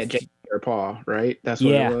 This is Jake Paul, right? That's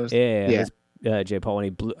what it was. Yeah. Jay Paul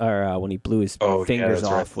when he blew his fingers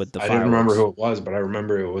off with the fireworks. I didn't remember who it was, but I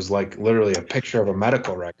remember it was like literally a picture of a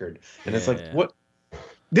medical record, and it's like, what?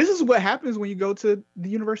 This is what happens when you go to the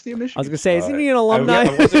University of Michigan. I was gonna say, isn't he an alumni?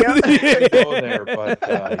 I wasn't gonna go there, but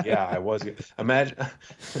I was. Imagine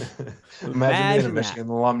being a Michigan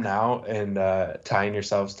alum now and tying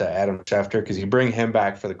yourselves to Adam Schefter, because you bring him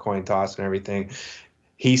back for the coin toss and everything.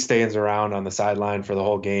 He stands around on the sideline for the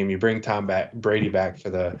whole game. You bring Brady back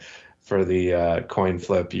for the coin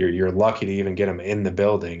flip. You're lucky to even get him in the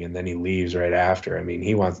building, and then he leaves right after. I mean,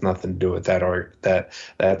 he wants nothing to do with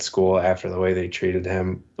that school after the way they treated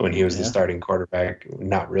him when he was the starting quarterback,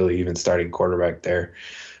 not really even starting quarterback there,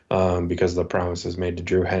 because of the promises made to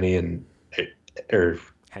Drew Henson.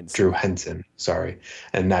 Sorry,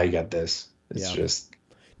 and now you got this. It's just.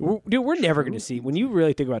 Dude, we're never going to see, when you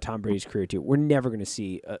really think about Tom Brady's career too, we're never going to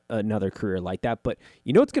see another career like that. But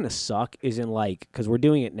you know what's going to suck is in like, because we're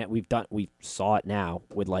doing it now, we saw it now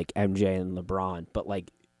with like MJ and LeBron, but like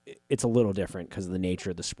it's a little different because of the nature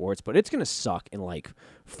of the sports. But it's going to suck in like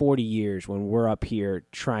 40 years when we're up here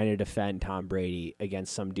trying to defend Tom Brady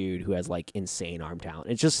against some dude who has like insane arm talent.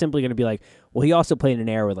 It's just simply going to be like, well, he also played in an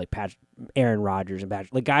era with like Aaron Rodgers and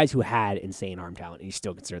like guys who had insane arm talent, and he's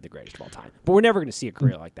still considered the greatest of all time. But we're never going to see a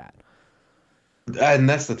career like that. And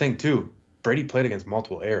that's the thing too. Brady played against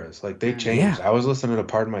multiple eras. Like, they changed. Yeah. I was listening to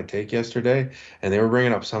Pardon My Take yesterday, and they were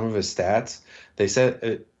bringing up some of his stats. They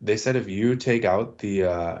said if you take out the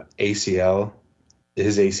ACL,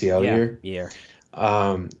 his ACL year,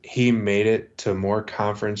 he made it to more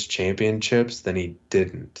conference championships than he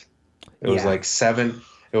didn't. It was like seven.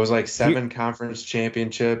 It was like 7 conference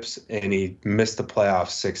championships, and he missed the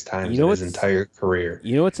playoffs 6 times in his entire career.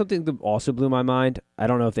 You know what's something that also blew my mind? I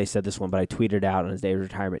don't know if they said this one, but I tweeted out on his day of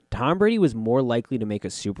retirement. Tom Brady was more likely to make a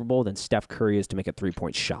Super Bowl than Steph Curry is to make a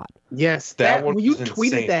 3-point shot. Yes, that when you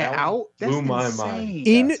tweeted that out, that blew my mind.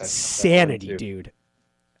 Insanity, dude.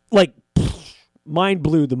 Like, mind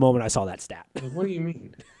blew the moment I saw that stat. What do you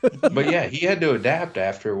mean? But yeah, he had to adapt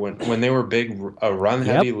after when they were big, a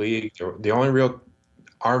run-heavy league. The only real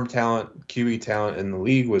arm talent, QB talent in the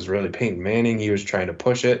league was really Peyton Manning. He was trying to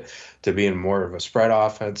push it to being more of a spread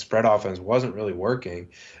offense. Spread offense wasn't really working,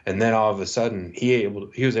 and then all of a sudden he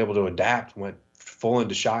was able to adapt, went full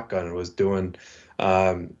into shotgun, and was doing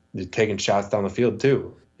taking shots down the field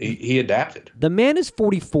too. He adapted. The man is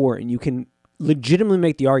 44, and you can legitimately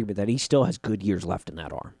make the argument that he still has good years left in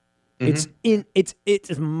that arm. Mm-hmm.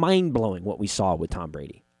 It's mind blowing what we saw with Tom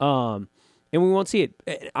Brady. And we won't see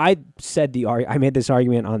it. I made this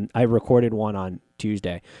argument I recorded one on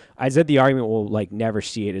Tuesday. I said the argument we'll like never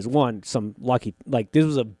see it is one, some lucky, like this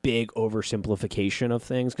was a big oversimplification of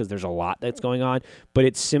things because there's a lot that's going on, but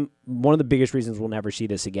it's one of the biggest reasons we'll never see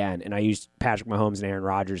this again. And I used Patrick Mahomes and Aaron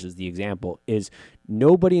Rodgers as the example is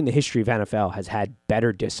nobody in the history of NFL has had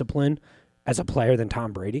better discipline as a player than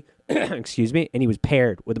Tom Brady, excuse me, and he was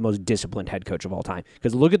paired with the most disciplined head coach of all time.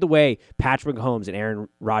 Because look at the way Patrick Mahomes and Aaron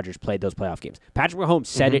Rodgers played those playoff games. Patrick Mahomes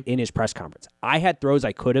said it in his press conference. I had throws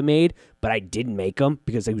I could have made, but I didn't make them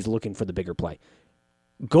because he was looking for the bigger play.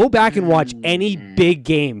 Go back and watch any big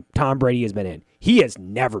game Tom Brady has been in. He has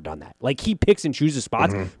never done that. Like, he picks and chooses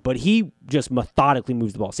spots, but he just methodically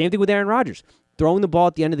moves the ball. Same thing with Aaron Rodgers. Throwing the ball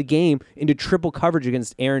at the end of the game into triple coverage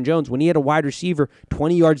against Aaron Jones when he had a wide receiver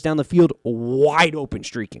 20 yards down the field, wide open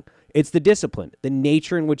streaking. It's the discipline, the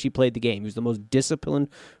nature in which he played the game. He was the most disciplined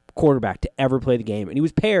quarterback to ever play the game, and he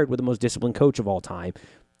was paired with the most disciplined coach of all time,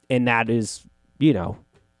 and that is,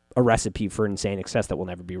 a recipe for insane success that will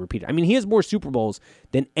never be repeated. I mean, he has more Super Bowls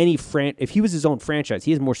than any if he was his own franchise,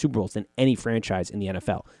 he has more Super Bowls than any franchise in the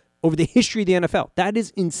NFL. Over the history of the NFL. That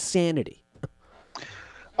is insanity.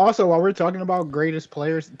 Also, while we're talking about greatest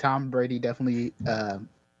players, Tom Brady definitely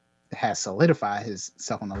has solidified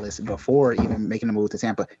himself on the list before even making a move to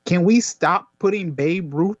Tampa. Can we stop putting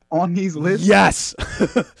Babe Ruth on these lists? Yes.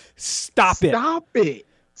 Stop it.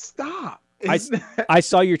 Stop. I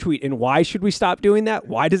saw your tweet, and why should we stop doing that?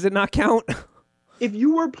 Why does it not count? If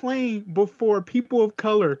you were playing before people of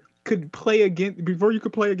color could play before you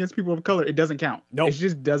could play against people of color, it doesn't count. No, it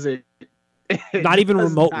just doesn't. Not even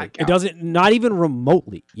remotely. It doesn't. Not even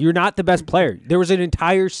remotely. You're not the best player. There was an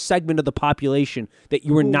entire segment of the population that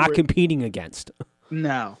you were not competing against.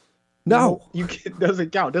 No. It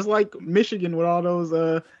doesn't count. Just like Michigan with all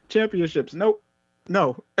those championships. Nope.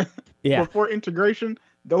 No. Yeah. Before integration,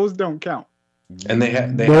 those don't count. And they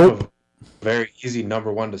have a very easy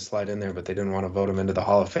number one to slide in there, but they didn't want to vote him into the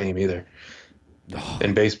Hall of Fame either.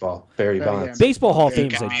 In baseball, Barry Bonds. Baseball Hall of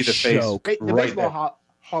Fame is a joke. The baseball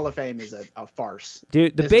Hall of Fame is a farce.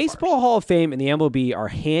 Dude, the Baseball Hall of Fame and the MLB are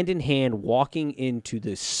hand in hand walking into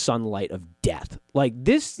the sunlight of death. Like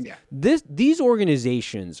these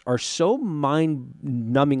organizations are so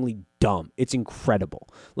mind-numbingly dumb. It's incredible.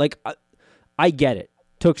 Like, I get it.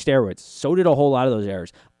 Took steroids. So did a whole lot of those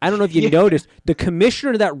errors. I don't know if you noticed, the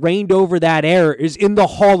commissioner that reigned over that error is in the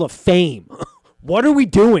Hall of Fame. What are we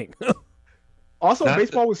doing? Also,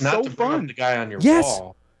 baseball was so fun. The guy on your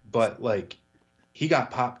wall, but like, he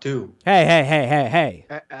got popped too. Hey.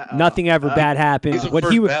 Nothing ever bad happens.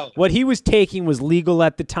 What he was taking was legal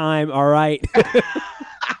at the time, all right?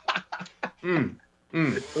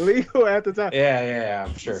 Legal at the time. Yeah,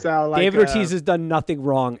 I'm sure. Sound like, David Ortiz has done nothing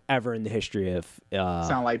wrong ever in the history of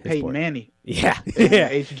sound like Peyton Manning. Yeah.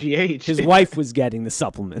 HGH. His wife was getting the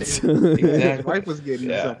supplements. His wife was getting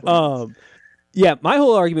the supplements. Yeah, my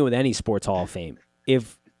whole argument with any sports Hall of Fame,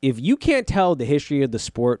 if you can't tell the history of the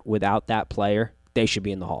sport without that player, they should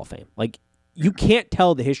be in the Hall of Fame. Like, you can't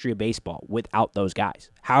tell the history of baseball without those guys.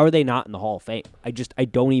 How are they not in the Hall of Fame? I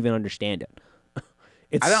don't even understand it.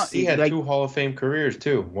 He had two Hall of Fame careers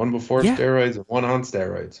too. One before steroids and one on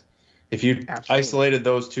steroids. If you isolated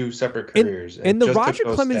those two separate careers, and the Roger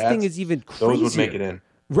Clemens thing is even crazier. Those would make it in.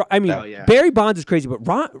 I mean, Barry Bonds is crazy, but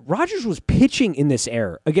Rogers was pitching in this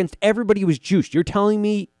era against everybody who was juiced. You're telling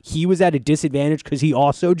me he was at a disadvantage because he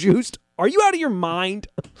also juiced? Are you out of your mind?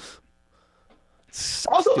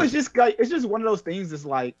 Also, it's just one of those things. It's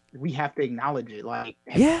like we have to acknowledge it. Like,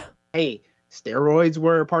 hey, steroids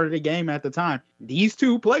were a part of the game at the time. These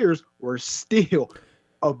two players were still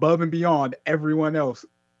above and beyond everyone else.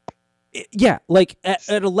 Yeah, like at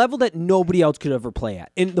a level that nobody else could ever play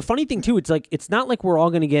at. And the funny thing too, it's not like we're all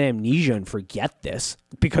going to get amnesia and forget this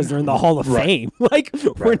because they're in the Hall of Fame. Like,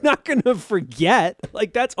 we're not going to forget.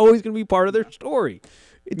 Like, that's always going to be part of their story.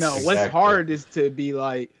 What's hard is to be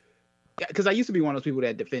like, because I used to be one of those people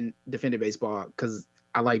that defended baseball because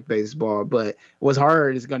I like baseball, but what's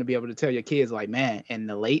hard is going to be able to tell your kids, like, man, in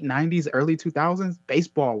the late 90s, early 2000s,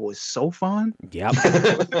 baseball was so fun. Yep.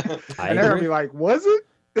 And they're going to be like, was it?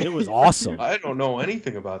 It was awesome. I don't know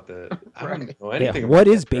anything about that. I don't know anything. What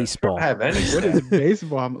is baseball? I don't have any. What is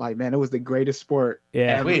baseball? I'm like, man, it was the greatest sport.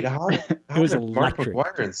 Yeah. Ever. Wait, how was did Mark electric.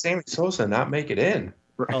 McGwire and Sammy Sosa not make it in?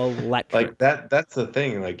 Electric. Like that's the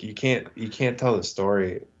thing. Like, you can't tell the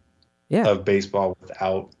story of baseball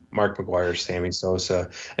without Mark McGwire, Sammy Sosa,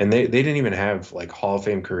 and they didn't even have like Hall of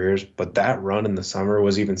Fame careers, but that run in the summer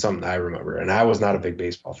was even something I remember, and I was not a big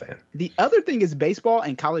baseball fan. The other thing is baseball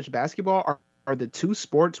and college basketball are the two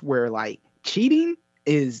sports where like cheating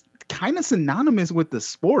is kind of synonymous with the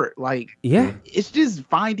sport. Like, it's just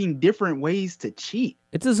finding different ways to cheat.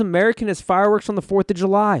 It's as American as fireworks on the 4th of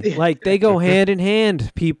July. Like, they go hand in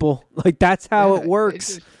hand, people. Like, that's how it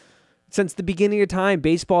works. Since the beginning of time,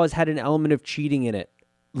 baseball has had an element of cheating in it.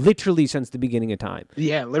 Literally since the beginning of time.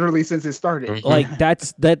 Yeah, literally since it started. Like,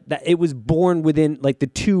 that it was born within, like, the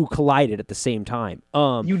two collided at the same time.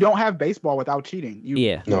 You don't have baseball without cheating.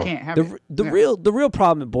 You can't have it. The real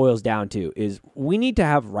problem it boils down to is we need to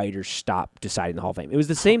have writers stop deciding the Hall of Fame. It was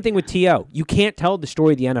the same thing with T.O. You can't tell the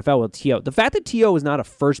story of the NFL with T.O. The fact that T.O. is not a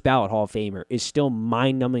first ballot Hall of Famer is still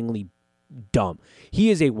mind-numbingly dumb. He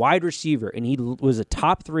is a wide receiver, and he was a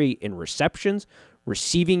top 3 in receptions,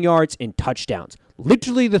 receiving yards, and touchdowns.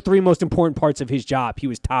 Literally the 3 most important parts of his job. He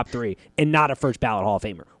was top 3 and not a first ballot Hall of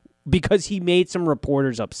Famer because he made some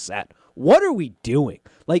reporters upset. What are we doing?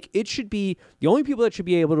 Like, it should be the only people that should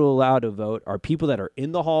be able to allow to vote are people that are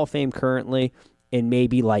in the Hall of Fame currently and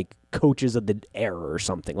maybe like coaches of the era or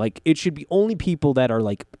something. Like, it should be only people that are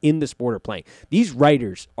like in the sport or playing. These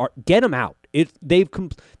writers get them out. They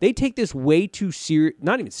take this way too serious.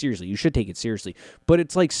 Not even seriously. You should take it seriously, but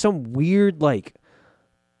it's like some weird like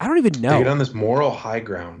I don't even know. They get on this moral high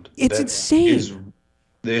ground. It's insane.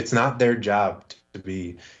 It's not their job to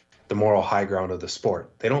be the moral high ground of the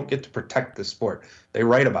sport. They don't get to protect the sport. They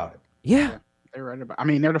write about it. Yeah. They write about. I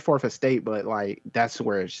mean, they're the 4th estate, but like that's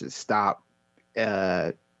where it should stop.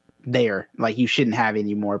 There, like you shouldn't have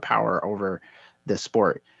any more power over the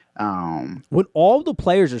sport. When all the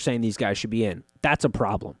players are saying these guys should be in, that's a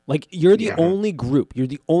problem. Like, you're the only group, you're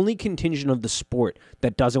the only contingent of the sport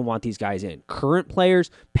that doesn't want these guys in. Current players,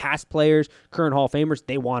 past players, current Hall of Famers,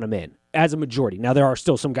 they want them in as a majority. Now, there are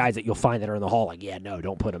still some guys that you'll find that are in the Hall like, yeah, no,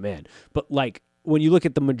 don't put them in. But like, when you look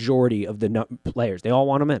at the majority of the players, they all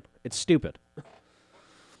want them in. It's stupid.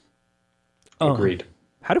 Agreed.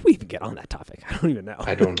 How did we even get on that topic? I don't even know.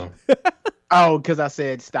 I don't know. Oh, because I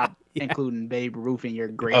said stop including Babe Ruth in your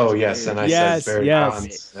grades. Oh, yes, and I said Barry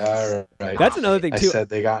Bonds. All right. That's another thing, too. I said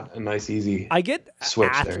they got a nice, easy I get switch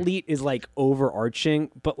athlete is, like,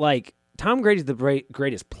 overarching, but, like, Tom Brady's the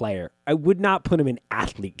greatest player. I would not put him in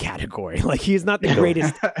athlete category. Like, he's not the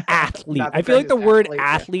greatest athlete. I feel like the word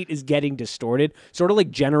athlete is getting distorted. Sort of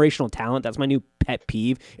like generational talent. That's my new pet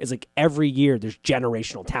peeve. Is like every year there's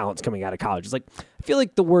generational talents coming out of college. It's like I feel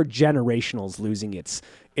like the word generational is losing its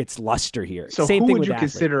luster here. So Same who thing would with you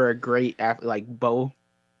athlete. consider a great athlete? Like Bo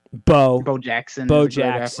Jackson. Bo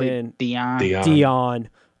Jackson. Deion.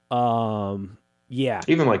 Yeah.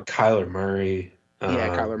 Even like Kyler Murray.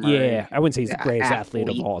 Kyler Murray. Yeah, I wouldn't say he's the greatest athlete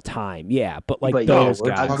of all time. Yeah, but like those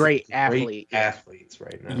guys. A great athlete. Great athletes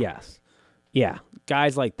right now. Yes. Yeah.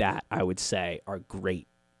 Guys like that, I would say, are great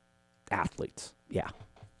athletes. Yeah.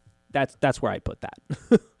 That's where I put that.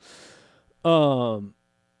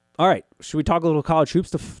 All right. Should we talk a little college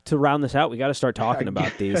hoops to round this out? We got to start talking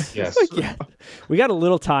about these. Yes. Yeah. We got a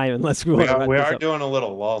little time unless we are doing a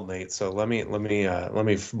little lull, Nate. So let me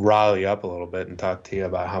rile you up a little bit and talk to you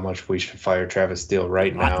about how much we should fire Travis Steele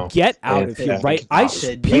right now. Get out of here, right?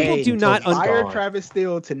 People do not fire Travis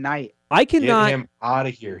Steele tonight. I cannot get him out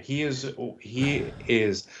of here. He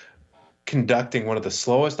is conducting one of the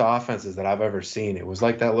slowest offenses that I've ever seen. It was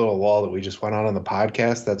like that little lull that we just went on the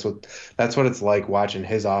podcast. That's what it's like watching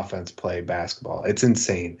his offense play basketball. It's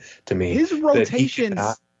insane to me. His rotations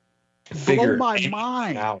blow my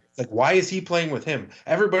mind. Out. Like, why is he playing with him?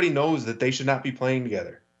 Everybody knows that they should not be playing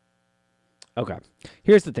together. Okay.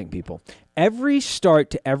 Here's the thing, people. Every start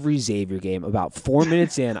to every Xavier game, about 4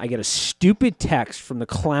 minutes in, I get a stupid text from the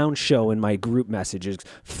clown show in my group messages,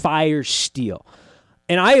 fire Steele.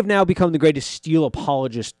 And I have now become the greatest Steele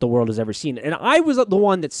apologist the world has ever seen. And I was the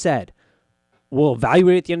one that said, we'll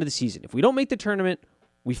evaluate at the end of the season. If we don't make the tournament,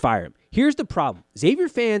 we fire him. Here's the problem. Xavier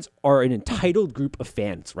fans are an entitled group of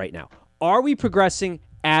fans right now. Are we progressing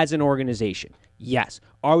as an organization? Yes.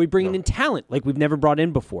 Are we bringing in talent like we've never brought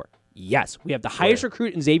in before? Yes. We have the highest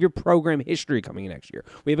recruit in Xavier program history coming in next year.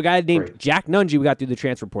 We have a guy named Jack Nungy we got through the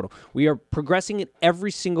transfer portal. We are progressing in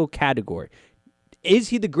every single category. Is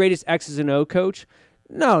he the greatest X's and O coach?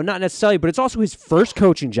 No, not necessarily, but it's also his first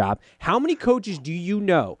coaching job. How many coaches do you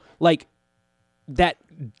know, like, that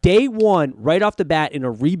day one, right off the bat in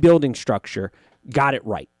a rebuilding structure, got it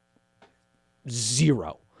right?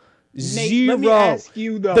 Zero. Nate, let me ask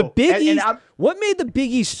you, though. The Big East, what made the Big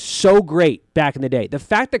East so great back in the day? The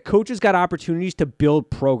fact that coaches got opportunities to build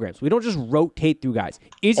programs. We don't just rotate through guys.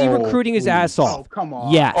 Is he recruiting his ass off? Oh, come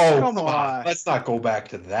on. Yes. Come on. Let's not go back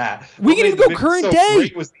to that. We can even go current day.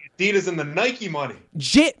 Great was the Adidas and the Nike money.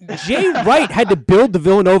 Jay Wright had to build the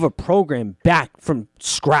Villanova program back from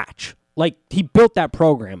scratch. Like, he built that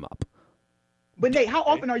program up. But Nate, how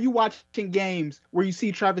often are you watching games where you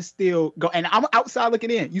see Travis Steele go, and I'm outside looking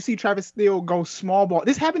in, you see Travis Steele go small ball.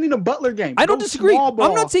 This happened in the Butler game. I don't disagree. I'm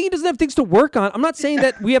not saying he doesn't have things to work on. I'm not saying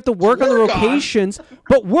that we have to work on the rotations,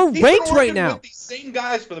 but we're ranked right now. With these same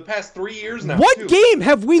guys for the past 3 years now. What game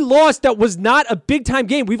have we lost that was not a big-time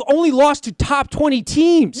game? We've only lost to top 20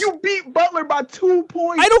 teams. You beat Butler by 2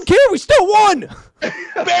 points. I don't care. We still won.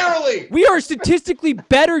 Barely. We are a statistically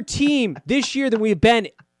better team this year than we have been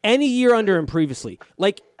any year under him previously.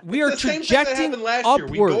 Like, we are It's the same thing that projecting happened last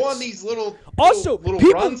upwards. year. We go on these little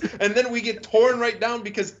People- runs, and then we get torn right down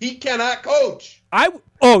because he cannot coach.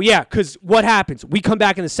 Because what happens? We come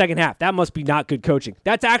back in the second half. That must be not good coaching.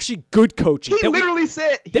 That's actually good coaching. He literally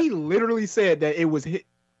said that it was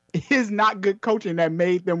his not good coaching that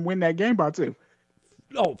made them win that game by 2.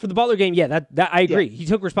 Oh, for the Butler game, yeah, that I agree. Yeah. He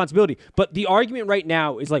took responsibility. But the argument right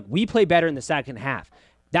now is like we play better in the second half.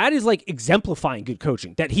 That is like exemplifying good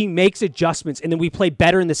coaching, that he makes adjustments and then we play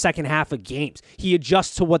better in the second half of games. He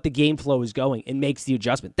adjusts to what the game flow is going and makes the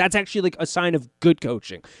adjustment. That's actually like a sign of good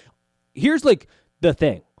coaching. Here's like the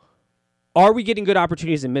thing. Are we getting good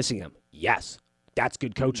opportunities and missing them? Yes. That's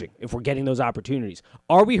good coaching if we're getting those opportunities.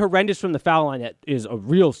 Are we horrendous from the foul line? That is a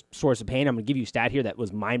real source of pain. I'm going to give you a stat here that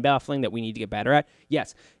was mind-baffling that we need to get better at.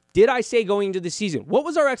 Yes. Did I say going into the season? What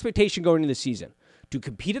was our expectation going into the season? To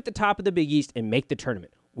compete at the top of the Big East and make the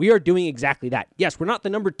tournament. We are doing exactly that. Yes, we're not the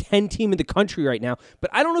number 10 team in the country right now, but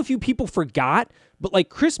I don't know if you people forgot, but like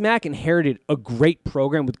Chris Mack inherited a great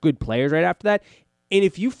program with good players right after that. And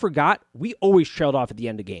if you forgot, we always trailed off at the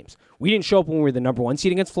end of games. We didn't show up when we were the number 1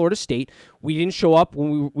 seed against Florida State. We didn't show up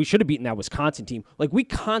when we should have beaten that Wisconsin team. Like, we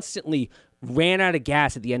constantly ran out of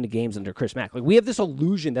gas at the end of games under Chris Mack. Like, we have this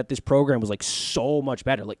illusion that this program was, like, so much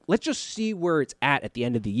better. Like, let's just see where it's at the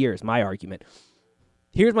end of the year is my argument.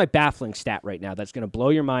 Here's my baffling stat right now that's going to blow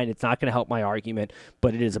your mind. It's not going to help my argument,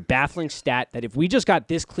 but it is a baffling stat that if we just got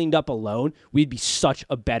this cleaned up alone, we'd be such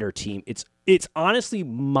a better team. It's honestly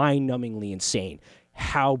mind-numbingly insane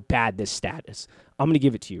how bad this stat is. I'm going to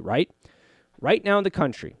give it to you, right? Right now in the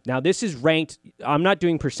country. Now, this is ranked. I'm not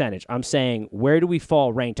doing percentage. I'm saying where do we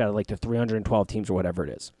fall ranked out of like the 312 teams or whatever it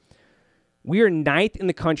is. We are 9th in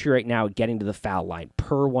the country right now at getting to the foul line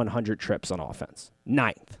per 100 trips on offense.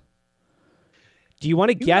 9th. Do you want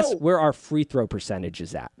to guess where our free throw percentage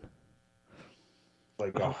is at?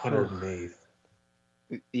 Like 108th.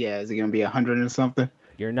 Yeah, is it going to be 100 and something?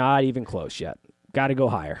 You're not even close yet. Got to go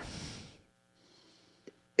higher.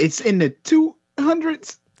 It's in the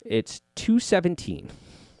 200s. It's 217.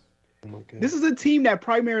 Oh, this is a team that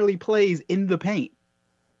primarily plays in the paint.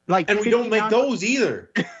 And we don't make those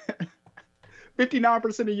either.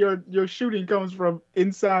 59% of your shooting comes from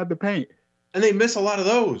inside the paint. And they miss a lot of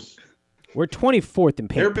those. We're 24th in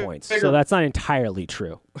paint points, so that's not entirely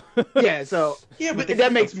true. Yeah, but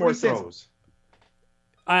that makes more sense.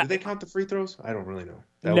 Do they count the free throws? I don't really know.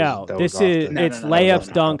 It's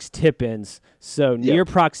layups, dunks, tip-ins. So near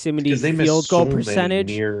proximity field goal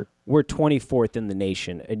percentage, we're 24th in the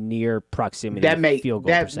nation. A near proximity field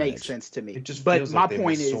goal percentage. That makes sense to me. But my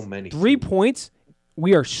point is, 3 points,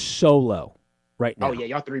 we are so low right now. Oh yeah,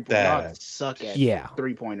 y'all 3-pointers. Y'all suck at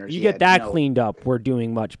 3-pointers. You get that cleaned up, we're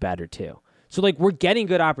doing much better too. So like we're getting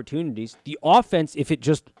good opportunities. The offense, if it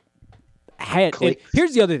just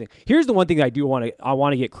here's the other thing. Here's the one thing that I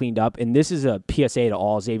want to get cleaned up, and this is a PSA to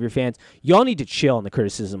all Xavier fans. Y'all need to chill on the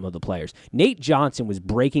criticism of the players. Nate Johnson was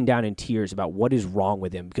breaking down in tears about what is wrong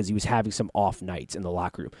with him because he was having some off nights in the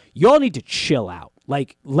locker room. Y'all need to chill out.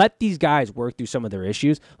 Like, let these guys work through some of their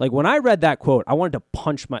issues. Like, when I read that quote, I wanted to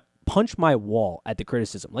punch my wall at the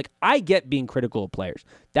criticism. Like, I get being critical of players.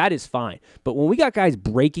 That is fine. But when we got guys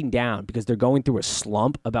breaking down because they're going through a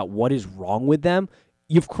slump about what is wrong with them,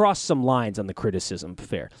 you've crossed some lines on the criticism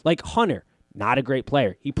fair. Like Hunter, not a great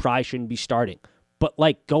player. He probably shouldn't be starting. But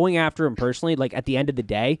like going after him personally, like at the end of the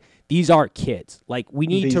day, these are kids. Like we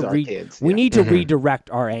need to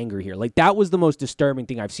redirect our anger here. Like that was the most disturbing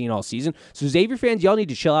thing I've seen all season. So Xavier fans, y'all need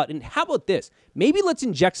to chill out. And how about this? Maybe let's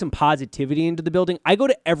inject some positivity into the building. I go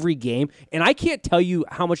to every game and I can't tell you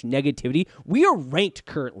how much negativity. We are ranked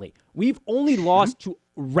currently. We've only lost to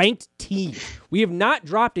ranked teams. We have not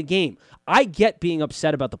dropped a game. I get being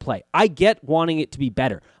upset about the play. I get wanting it to be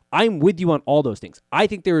better. I'm with you on all those things. I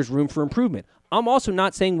think there is room for improvement. I'm also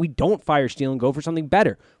not saying we don't fire Steele and go for something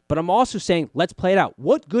better, but I'm also saying let's play it out.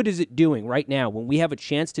 What good is it doing right now when we have a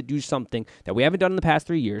chance to do something that we haven't done in the past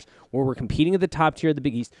 3 years, where we're competing at the top tier of the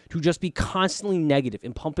Big East, to just be constantly negative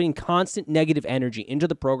and pumping constant negative energy into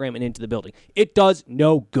the program and into the building? It does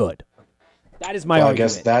no good. That is my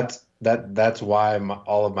argument. I guess that's why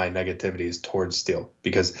all of my negativity is towards Steele,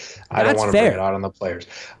 because I don't want to bring it out on the players.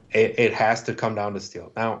 It has to come down to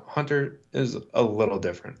Steele. Now, Hunter is a little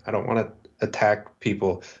different. I don't want to attack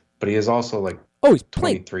people, but he is also like he's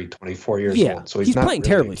 23, 24 years old. So he's not playing really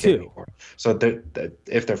terribly too. Anymore. So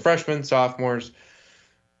if they're freshmen, sophomores,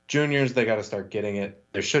 juniors, they got to start getting it.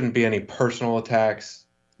 There shouldn't be any personal attacks.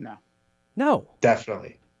 No.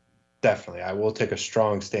 Definitely. I will take a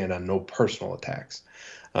strong stand on no personal attacks.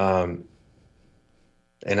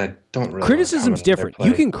 and I don't really criticism's different.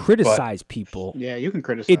 You can criticize people. Yeah, you can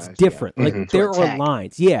criticize. It's different. Yeah. Like there are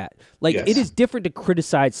lines. Yeah, like Yes. it is different to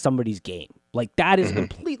criticize somebody's game. Like that is a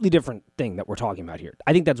completely different thing that we're talking about here.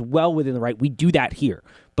 I think that's well within the right. We do that here,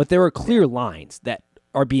 but there are clear lines that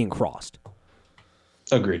are being crossed.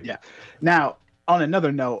 Agreed. Yeah. Now, on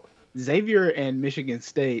another note, Xavier and Michigan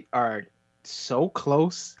State are so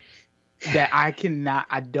close that I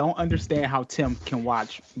don't understand how Tim can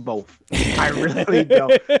watch both. I really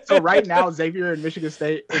don't. So right now, Xavier and Michigan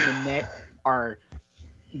State in the net are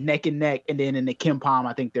neck and neck, and then in the Kim Palm,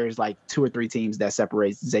 I think there's like 2 or 3 teams that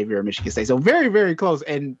separate Xavier and Michigan State. So very, very close,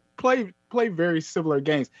 and play very similar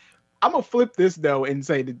games. I'm gonna flip this though and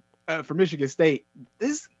say that for Michigan State,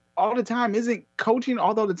 this all the time isn't coaching.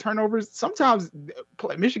 Although the turnovers sometimes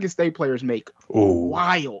Michigan State players make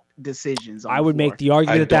wild decisions. I would make the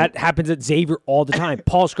argument that happens at Xavier all the time.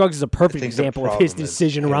 Paul Scruggs is a perfect example of his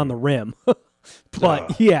decision around the rim.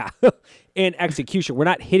 But yeah, and execution. We're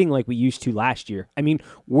not hitting like we used to last year. I mean,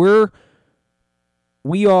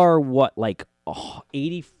 we are what, like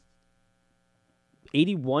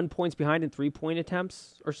 81 points behind in 3-point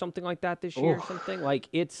attempts or something like that this year. Something like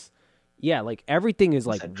like everything is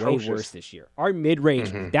like way worse this year. Our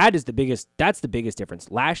mid-range, that's the biggest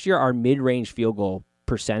difference. Last year, our mid-range field goal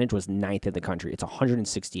percentage was 9th in the country. It's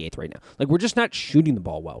 168th right now. Like, we're just not shooting the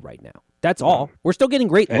ball well right now. That's all. We're still getting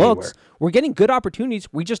great looks. We're getting good opportunities.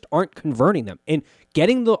 We just aren't converting them. And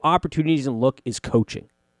getting the opportunities and look is coaching.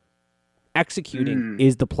 Executing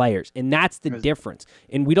is the players. And that's the difference.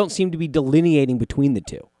 And we don't seem to be delineating between the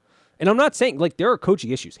two. And I'm not saying, like, there are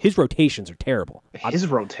coaching issues. His rotations are terrible. His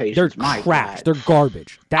rotations, they're trash. They're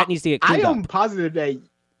garbage. That needs to get cleaned up. I am positive that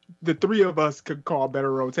the 3 of us could call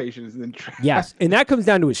better rotations than trash. Yes, and that comes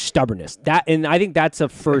down to his stubbornness. And I think that's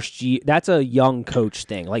that's a young coach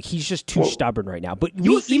thing. Like, he's just too stubborn right now. But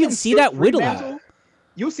you even see that Whittle out.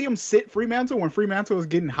 You'll see him sit Fremantle when Fremantle is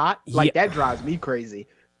getting hot. Like, that drives me crazy.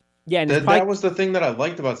 Yeah, and that was the thing that I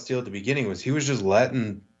liked about Steele at the beginning, was he was just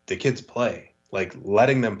letting the kids play, like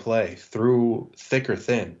letting them play through thick or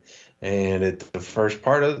thin. And the first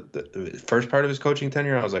part of his coaching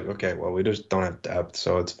tenure, I was like, okay, well, we just don't have depth,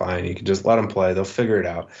 so it's fine. You can just let them play; they'll figure it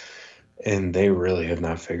out. And they really have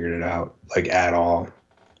not figured it out, like, at all.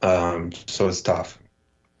 So it's tough.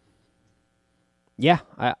 Yeah,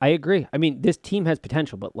 I agree. I mean, this team has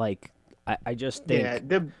potential, but like, I just think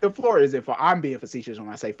the floor isn't for. I'm being facetious when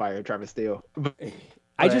I say fire Travis Steele.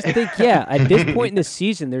 I just think, at this point in the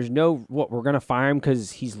season, there's we're going to fire him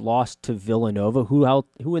because he's lost to Villanova.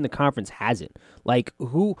 Who in the conference hasn't? Like,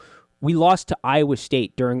 we lost to Iowa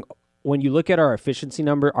State when you look at our efficiency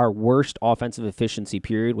number, our worst offensive efficiency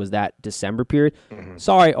period was that December period.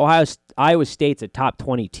 Sorry, Iowa State's a top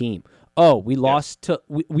 20 team. Oh, we lost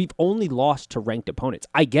we've only lost to ranked opponents.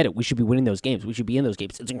 I get it. We should be winning those games. We should be in those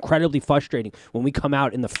games. It's incredibly frustrating when we come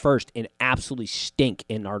out in the first and absolutely stink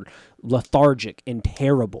and are lethargic and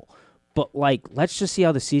terrible. But, like, let's just see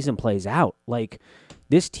how the season plays out. Like,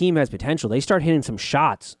 this team has potential. They start hitting some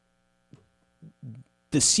shots.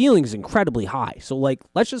 The ceiling is incredibly high. So, like,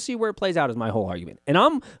 let's just see where it plays out is my whole argument. And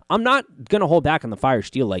I'm not going to hold back on the fire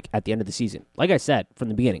Steele, like, at the end of the season. Like I said from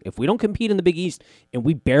the beginning, if we don't compete in the Big East and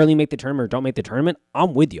we barely make the tournament or don't make the tournament,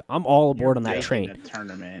 I'm with you. I'm all aboard on that train.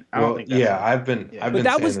 Tournament. I've been saying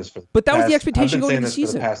this for but that was the expectation going into the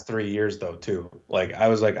season. For the past 3 years, though, too. Like, I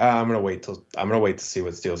was like, I'm gonna wait to see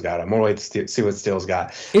what Steele's got. I'm gonna wait to see what Steele's got.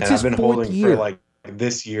 It's and his I've been fourth holding year. for like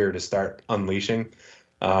this year to start unleashing.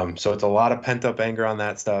 So it's a lot of pent up anger on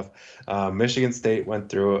that stuff. Michigan State went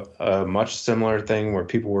through a much similar thing where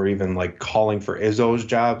people were even like calling for Izzo's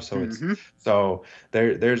job. So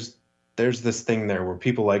there's this thing there where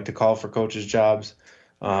people like to call for coaches' jobs.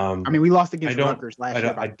 I mean, we lost against Rutgers last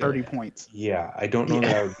year by 30 points. Yeah, I don't know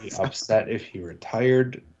that I would be upset if he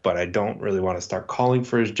retired, but I don't really want to start calling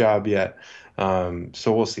for his job yet.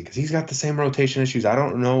 So we'll see, because he's got the same rotation issues. I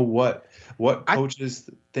don't know what coaches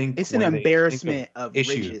think. It's an embarrassment of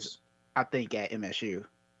riches, I think, at MSU.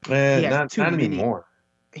 Not anymore.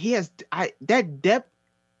 He has that depth.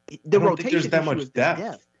 The rotation. There's that much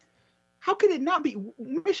depth. How could it not be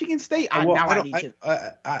Michigan State? I'm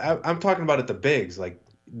talking about at the bigs, like.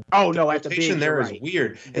 Oh no, at the rotation there is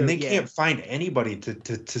weird, and they can't find anybody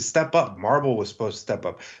to step up. Marble was supposed to step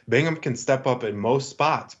up. Bingham can step up in most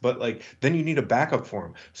spots, but like then you need a backup for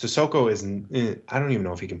him. Sissoko isn't. I don't even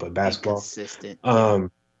know if he can play basketball. Consistent.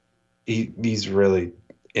 He's really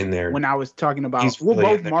in there. When I was talking about,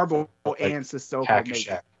 both Marble and Sissoko make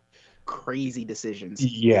crazy decisions.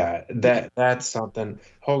 Yeah, that's something.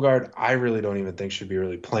 Hogard, I really don't even think should be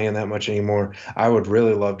really playing that much anymore. I would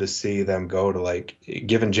really love to see them go to like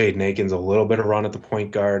giving Jaden Akins a little bit of run at the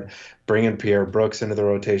point guard, bringing Pierre Brooks into the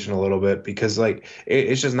rotation a little bit because like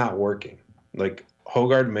it's just not working. Like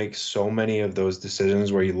Hogard makes so many of those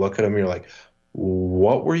decisions where you look at him, you're like,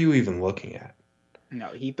 what were you even looking at? No,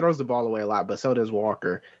 he throws the ball away a lot, but so does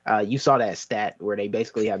Walker. You saw that stat where they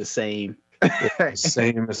basically have the same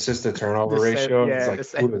Same assist to turnover ratio. Yeah,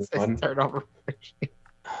 it's like 2 to 1. turnover ratio.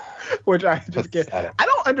 Which I just get. I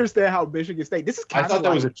don't understand how Michigan State. This is kind I thought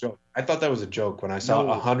that was a joke. I thought that was a joke when I saw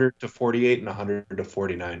 100 to 48 and 100 to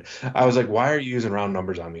 49. I was like, why are you using round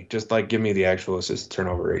numbers on me? Just like give me the actual assist to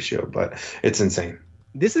turnover ratio. But it's insane.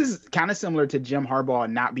 This is kind of similar to Jim Harbaugh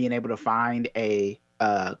not being able to find a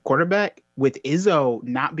quarterback, with Izzo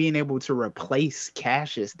not being able to replace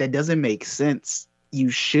Cassius. That doesn't make sense. You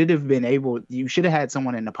should have had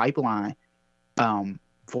someone in the pipeline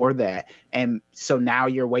for that. And so now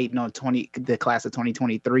you're waiting on the class of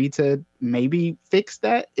 2023 to maybe fix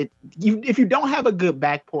that. If you don't have a good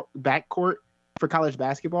backcourt for college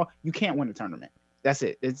basketball, you can't win a tournament. That's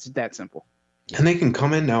it. It's that simple. And they can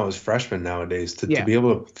come in now as freshmen nowadays to be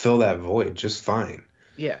able to fill that void just fine.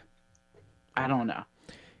 Yeah. I don't know.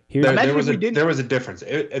 There was a difference.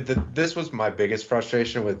 This was my biggest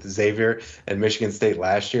frustration with Xavier and Michigan State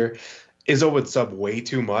last year. Izzo would sub way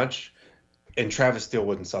too much, and Travis Steele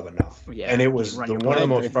wouldn't sub enough. Yeah, and it was one of the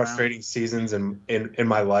most frustrating seasons in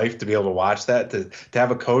my life to be able to watch that, to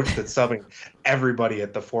have a coach that's subbing everybody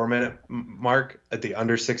at the 4-minute mark at the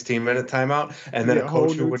under 16-minute timeout, and then a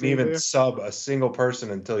coach who wouldn't even sub a single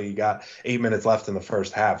person until you got 8 minutes left in the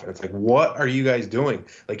first half. And it's like, what are you guys doing?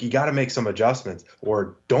 Like, you got to make some adjustments,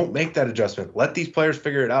 or don't make that adjustment. Let these players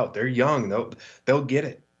figure it out. They're young. They'll get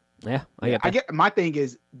it. Yeah, I get. My thing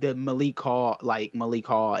is the Malik Hall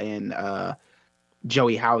and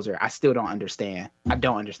Joey Hauser. I still don't understand. I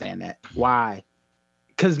don't understand that. Why?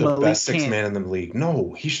 Because the best sixth man in the league.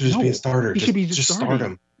 No, he should just be a starter. He should be just start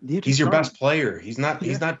him. He's your best player. He's not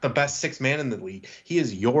the best sixth man in the league. He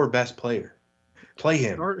is your best player. Play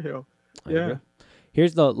him. Start him. Yeah.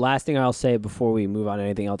 Here's the last thing I'll say before we move on to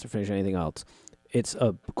anything else or finish anything else. It's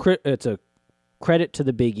a credit to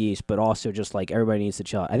the Big East, but also just like everybody needs to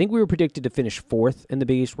chill out. I think we were predicted to finish 4th in the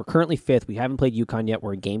Big East. We're currently 5th. We haven't played UConn yet.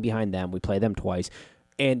 We're a game behind them. We play them twice.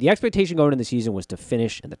 And the expectation going into the season was to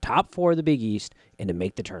finish in the top 4 of the Big East and to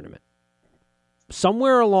make the tournament.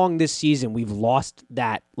 Somewhere along this season, we've lost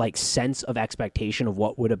that like sense of expectation of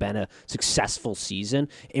what would have been a successful season,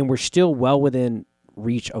 and we're still well within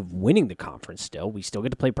reach of winning the conference still. We still get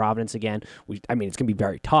to play Providence again. It's going to be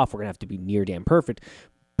very tough. We're going to have to be near damn perfect.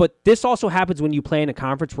 But this also happens when you play in a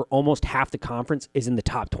conference where almost half the conference is in the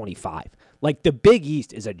top 25. Like the Big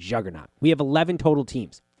East is a juggernaut. We have 11 total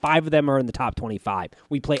teams. 5 of them are in the top 25.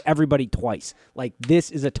 We play everybody twice. Like this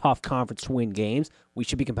is a tough conference to win games. We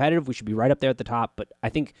should be competitive. We should be right up there at the top. But I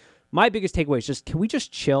think my biggest takeaway is just, can we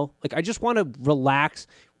just chill? Like I just want to relax,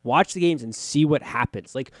 watch the games and see what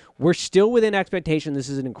happens. Like we're still within expectation. This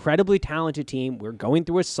is an incredibly talented team. We're going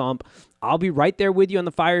through a slump. I'll be right there with you on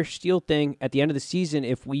the Fire Steel thing at the end of the season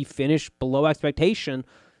if we finish below expectation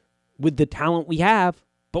with the talent we have,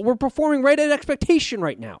 but we're performing right at expectation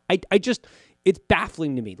right now. I just, it's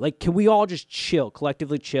baffling to me. Like, can we all just chill,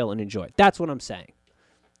 collectively chill and enjoy it? That's what I'm saying.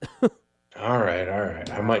 All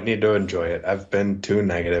right. I might need to enjoy it. I've been too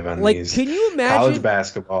negative on these can you imagine, college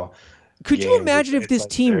basketball. Could you imagine if this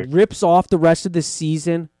team rips off the rest of the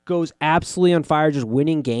season, goes absolutely on fire, just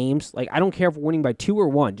winning games? Like, I don't care if we're winning by 2 or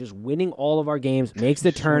 1, just winning all of our games, makes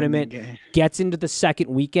the tournament, gets into the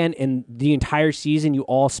second weekend, and the entire season you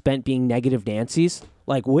all spent being negative Nancy's.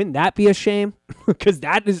 Like, wouldn't that be a shame? Because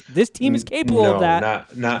this team is capable of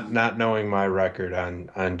that. Not knowing my record on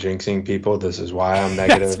jinxing people. This is why I'm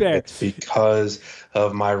negative. That's fair. It's because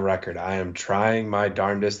of my record. I am trying my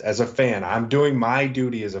darndest as a fan. I'm doing my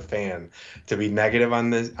duty as a fan to be negative on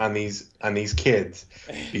these kids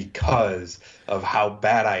because of how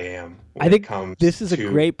bad I am. I think this is a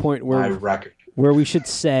great point where my record. Where we should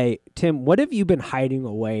say, Tim, what have you been hiding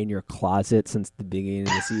away in your closet since the beginning of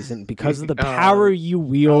the season because of the power you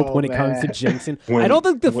wield when it comes to jinxing? I don't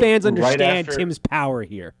think the fans understand Tim's power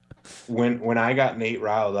here. When I got Nate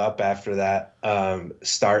riled up after that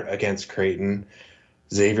start against Creighton,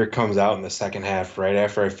 Xavier comes out in the second half. Right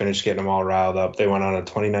after I finished getting them all riled up, they went on a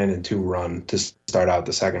 29-2 run to start out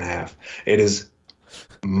the second half. It is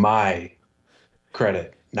my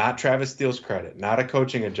credit not Travis Steele's credit, not a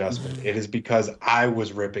coaching adjustment. It is because I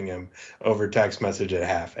was ripping him over text message at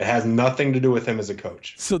half. It has nothing to do with him as a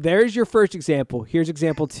coach. So there's your first example. Here's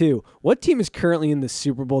example 2. What team is currently in the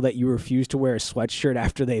Super Bowl that you refuse to wear a sweatshirt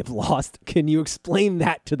after they've lost? Can you explain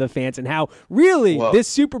that to the fans and how really this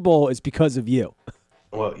Super Bowl is because of you?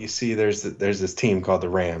 Well, you see, there's this team called the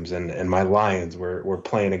Rams, and my Lions were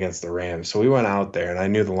playing against the Rams. So we went out there, and I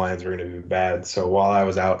knew the Lions were going to be bad. So while I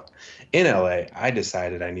was out in LA, I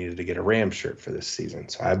decided I needed to get a Rams shirt for this season.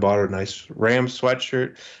 So I bought a nice Rams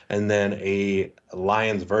sweatshirt and then a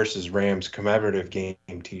Lions versus Rams commemorative game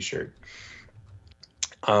T-shirt.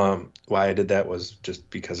 Why I did that was just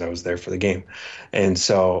because I was there for the game. And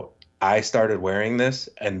so I started wearing this,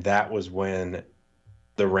 and that was when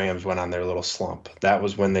the Rams went on their little slump. That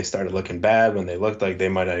was when they started looking bad, when they looked like they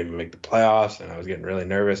might not even make the playoffs, and I was getting really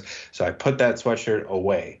nervous. So I put that sweatshirt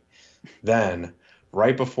away. Then,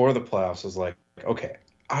 right before the playoffs, I was like, okay,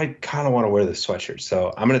 I kind of want to wear this sweatshirt.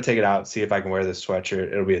 So I'm going to take it out, see if I can wear this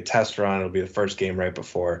sweatshirt. It'll be a test run. It'll be the first game right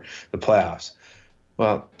before the playoffs.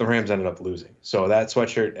 Well, the Rams ended up losing. So that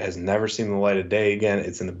sweatshirt has never seen the light of day again.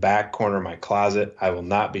 It's in the back corner of my closet. I will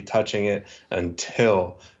not be touching it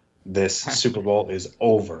until this Super Bowl is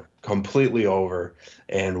over, completely over.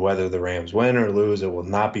 And whether the Rams win or lose, it will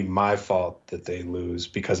not be my fault that they lose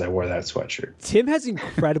because I wore that sweatshirt. Tim has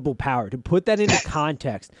incredible power. To put that into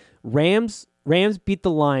context, Rams beat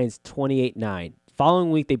the Lions 28-9.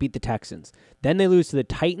 Following week, they beat the Texans. Then they lose to the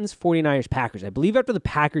Titans, 49ers, Packers. I believe after the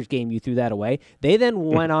Packers game, you threw that away. They then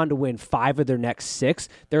went on to win 5 of their next 6.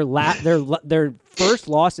 Their first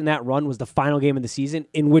loss in that run was the final game of the season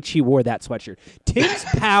in which he wore that sweatshirt. Tim's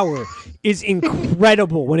power is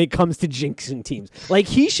incredible when it comes to jinxing teams. Like,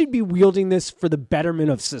 he should be wielding this for the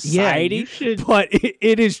betterment of society, but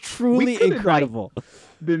it is truly incredible.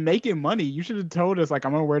 Been making money. You should have told us, like,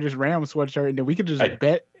 I'm gonna wear this Rams sweatshirt, and then we could just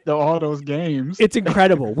bet all those games. It's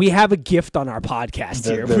incredible. We have a gift on our podcast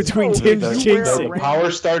here between Tim's jinxing.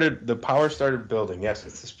 The power started building. Yes,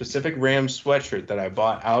 it's a specific Rams sweatshirt that I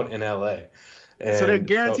bought out in LA. And so they're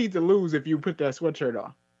guaranteed to lose if you put that sweatshirt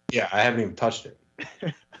on. Yeah, I haven't even touched it.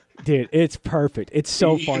 Dude, it's perfect. It's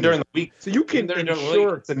so funny. During the week. So you can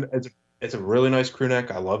ensure it's a really nice crew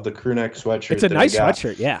neck. I love the crew neck sweatshirt. It's a nice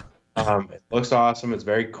sweatshirt, yeah. It looks awesome. It's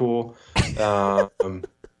very cool. But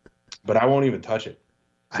I won't even touch it.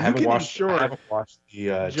 So I haven't washed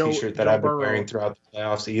the T-shirt that I've been wearing throughout the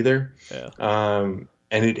playoffs either. Yeah.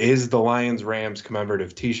 And it is the Lions-Rams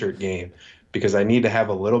commemorative T-shirt game because I need to have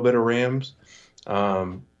a little bit of Rams,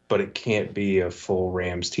 but it can't be a full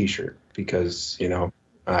Rams T-shirt because, you know,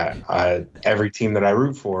 every team that I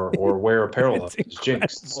root for or wear apparel of is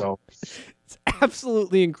jinxed. So it's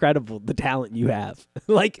absolutely incredible the talent you have.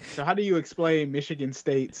 So how do you explain Michigan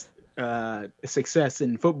State's success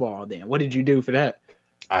in football then? What did you do for that?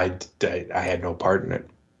 I had no part in it.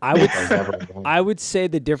 I would say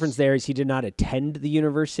the difference there is he did not attend the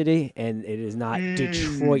university, and it is not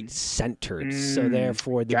Detroit centered. So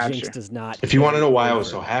therefore, the jinx does not. If you want to know why I was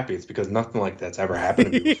so happy, it's because nothing like that's ever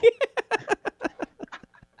happened to me before.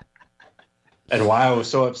 And why I was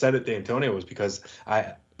so upset at D'Antonio was because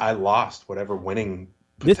I lost whatever winning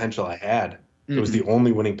potential I had. It was the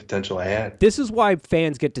only winning potential I had. This is why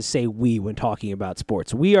fans get to say we when talking about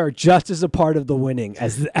sports. We are just as a part of the winning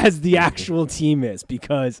as the actual team is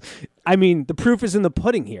because, I mean, the proof is in the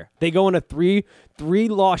pudding here. They go on a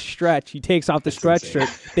three-loss stretch. He takes off the stretch shirt.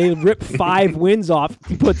 They rip 5 wins off.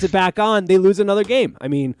 He puts it back on. They lose another game. I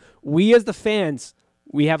mean, we as the fans,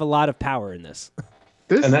 we have a lot of power in this.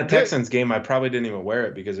 And that Texans game, I probably didn't even wear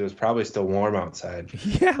it because it was probably still warm outside.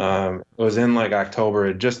 Yeah. It was in like October.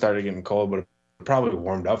 It just started getting cold, but it probably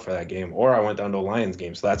warmed up for that game. Or I went down to a Lions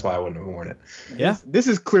game, so that's why I wouldn't have worn it. Yeah. This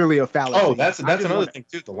is clearly a fallacy. Oh, that's another thing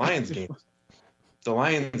too. The Lions games. The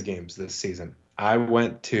Lions games this season. I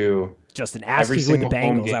went to Justin asking with the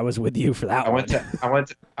Bengals. I was with you for that one.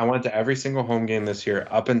 I went to every single home game this year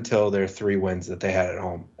up until their 3 wins that they had at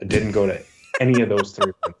home. I didn't go to any of those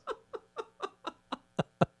 3 wins.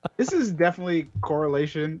 This is definitely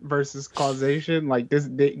correlation versus causation. Like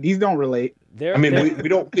these don't relate. We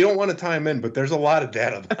don't want to tie them in, but there's a lot of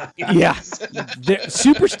data behind yeah.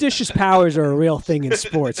 Superstitious powers are a real thing in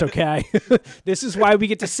sports, okay? This is why we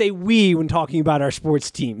get to say we when talking about our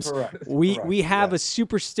sports teams. Correct. We have a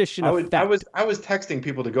superstition effect. I was texting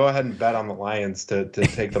people to go ahead and bet on the Lions to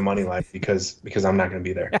take the money line because I'm not going to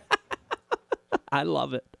be there. I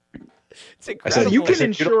love it. It's incredible. So you can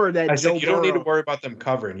ensure that you don't need to worry about them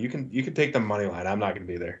covering. You can take the money line. I'm not going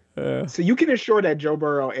to be there. So you can assure that Joe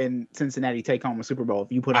Burrow and Cincinnati take home a Super Bowl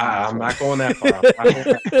if you put on. I'm not going that far.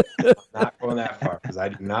 I'm not going that far because I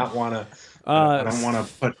do not want to. I don't want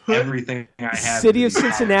to put everything I have. City of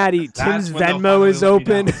Cincinnati. Tim's Venmo is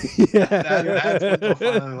open.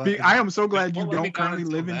 I am so glad you don't currently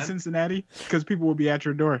live in Cincinnati because people will be at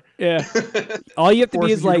your door. Yeah. All you have to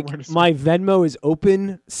be is like, my Venmo is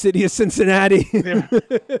open, City of Cincinnati.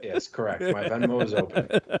 Yes, correct. My Venmo is open.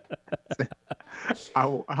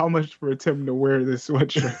 How much for Tim to wear this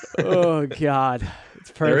sweatshirt? Oh, God. It's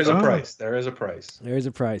perfect. There is a price. There is a price. There is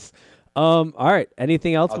a price. All right.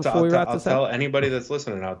 Anything else before we wrap this up? I'll tell anybody that's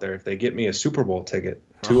listening out there, if they get me a Super Bowl ticket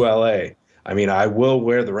to LA, I mean, I will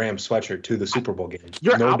wear the Rams sweatshirt to the Super Bowl game.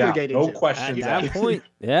 You're obligated. No questions at that point.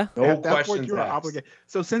 Yeah. No at that questions point, you're asked. obligated.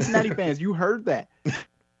 So Cincinnati fans, you heard that.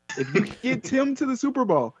 If you get Tim to the Super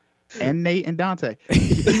Bowl and Nate and Dante,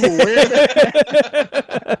 you will wear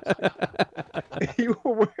that. You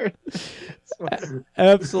will wear that.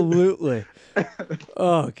 Absolutely.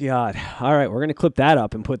 Oh, God. All right. We're going to clip that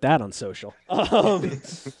up and put that on social.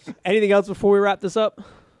 Anything else before we wrap this up?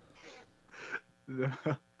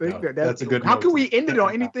 That's a good How note. can we end it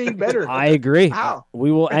on anything better? I agree. How?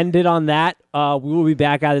 We will end it on that. We will be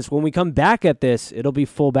back at this. When we come back at this, it'll be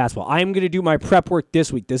full basketball. I am going to do my prep work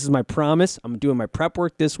this week. This is my promise. I'm doing my prep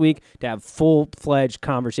work this week to have full-fledged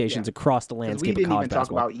conversations across the landscape We of didn't college even talk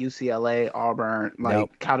basketball. about UCLA, Auburn. Like, Nope.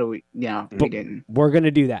 how do we? Yeah, we didn't. We're going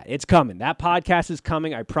to do that. It's coming. That podcast is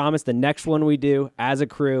coming. I promise the next one we do as a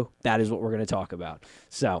crew, that is what we're going to talk about.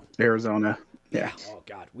 So, Arizona. Yeah. oh,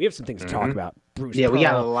 God. We have some things to talk about. Bruce Yeah, we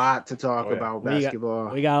got a Pearl. lot to talk about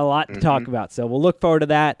basketball. We got a lot to talk about. So we'll look forward to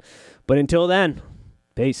that. But until then,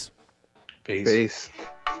 peace. Peace. Peace.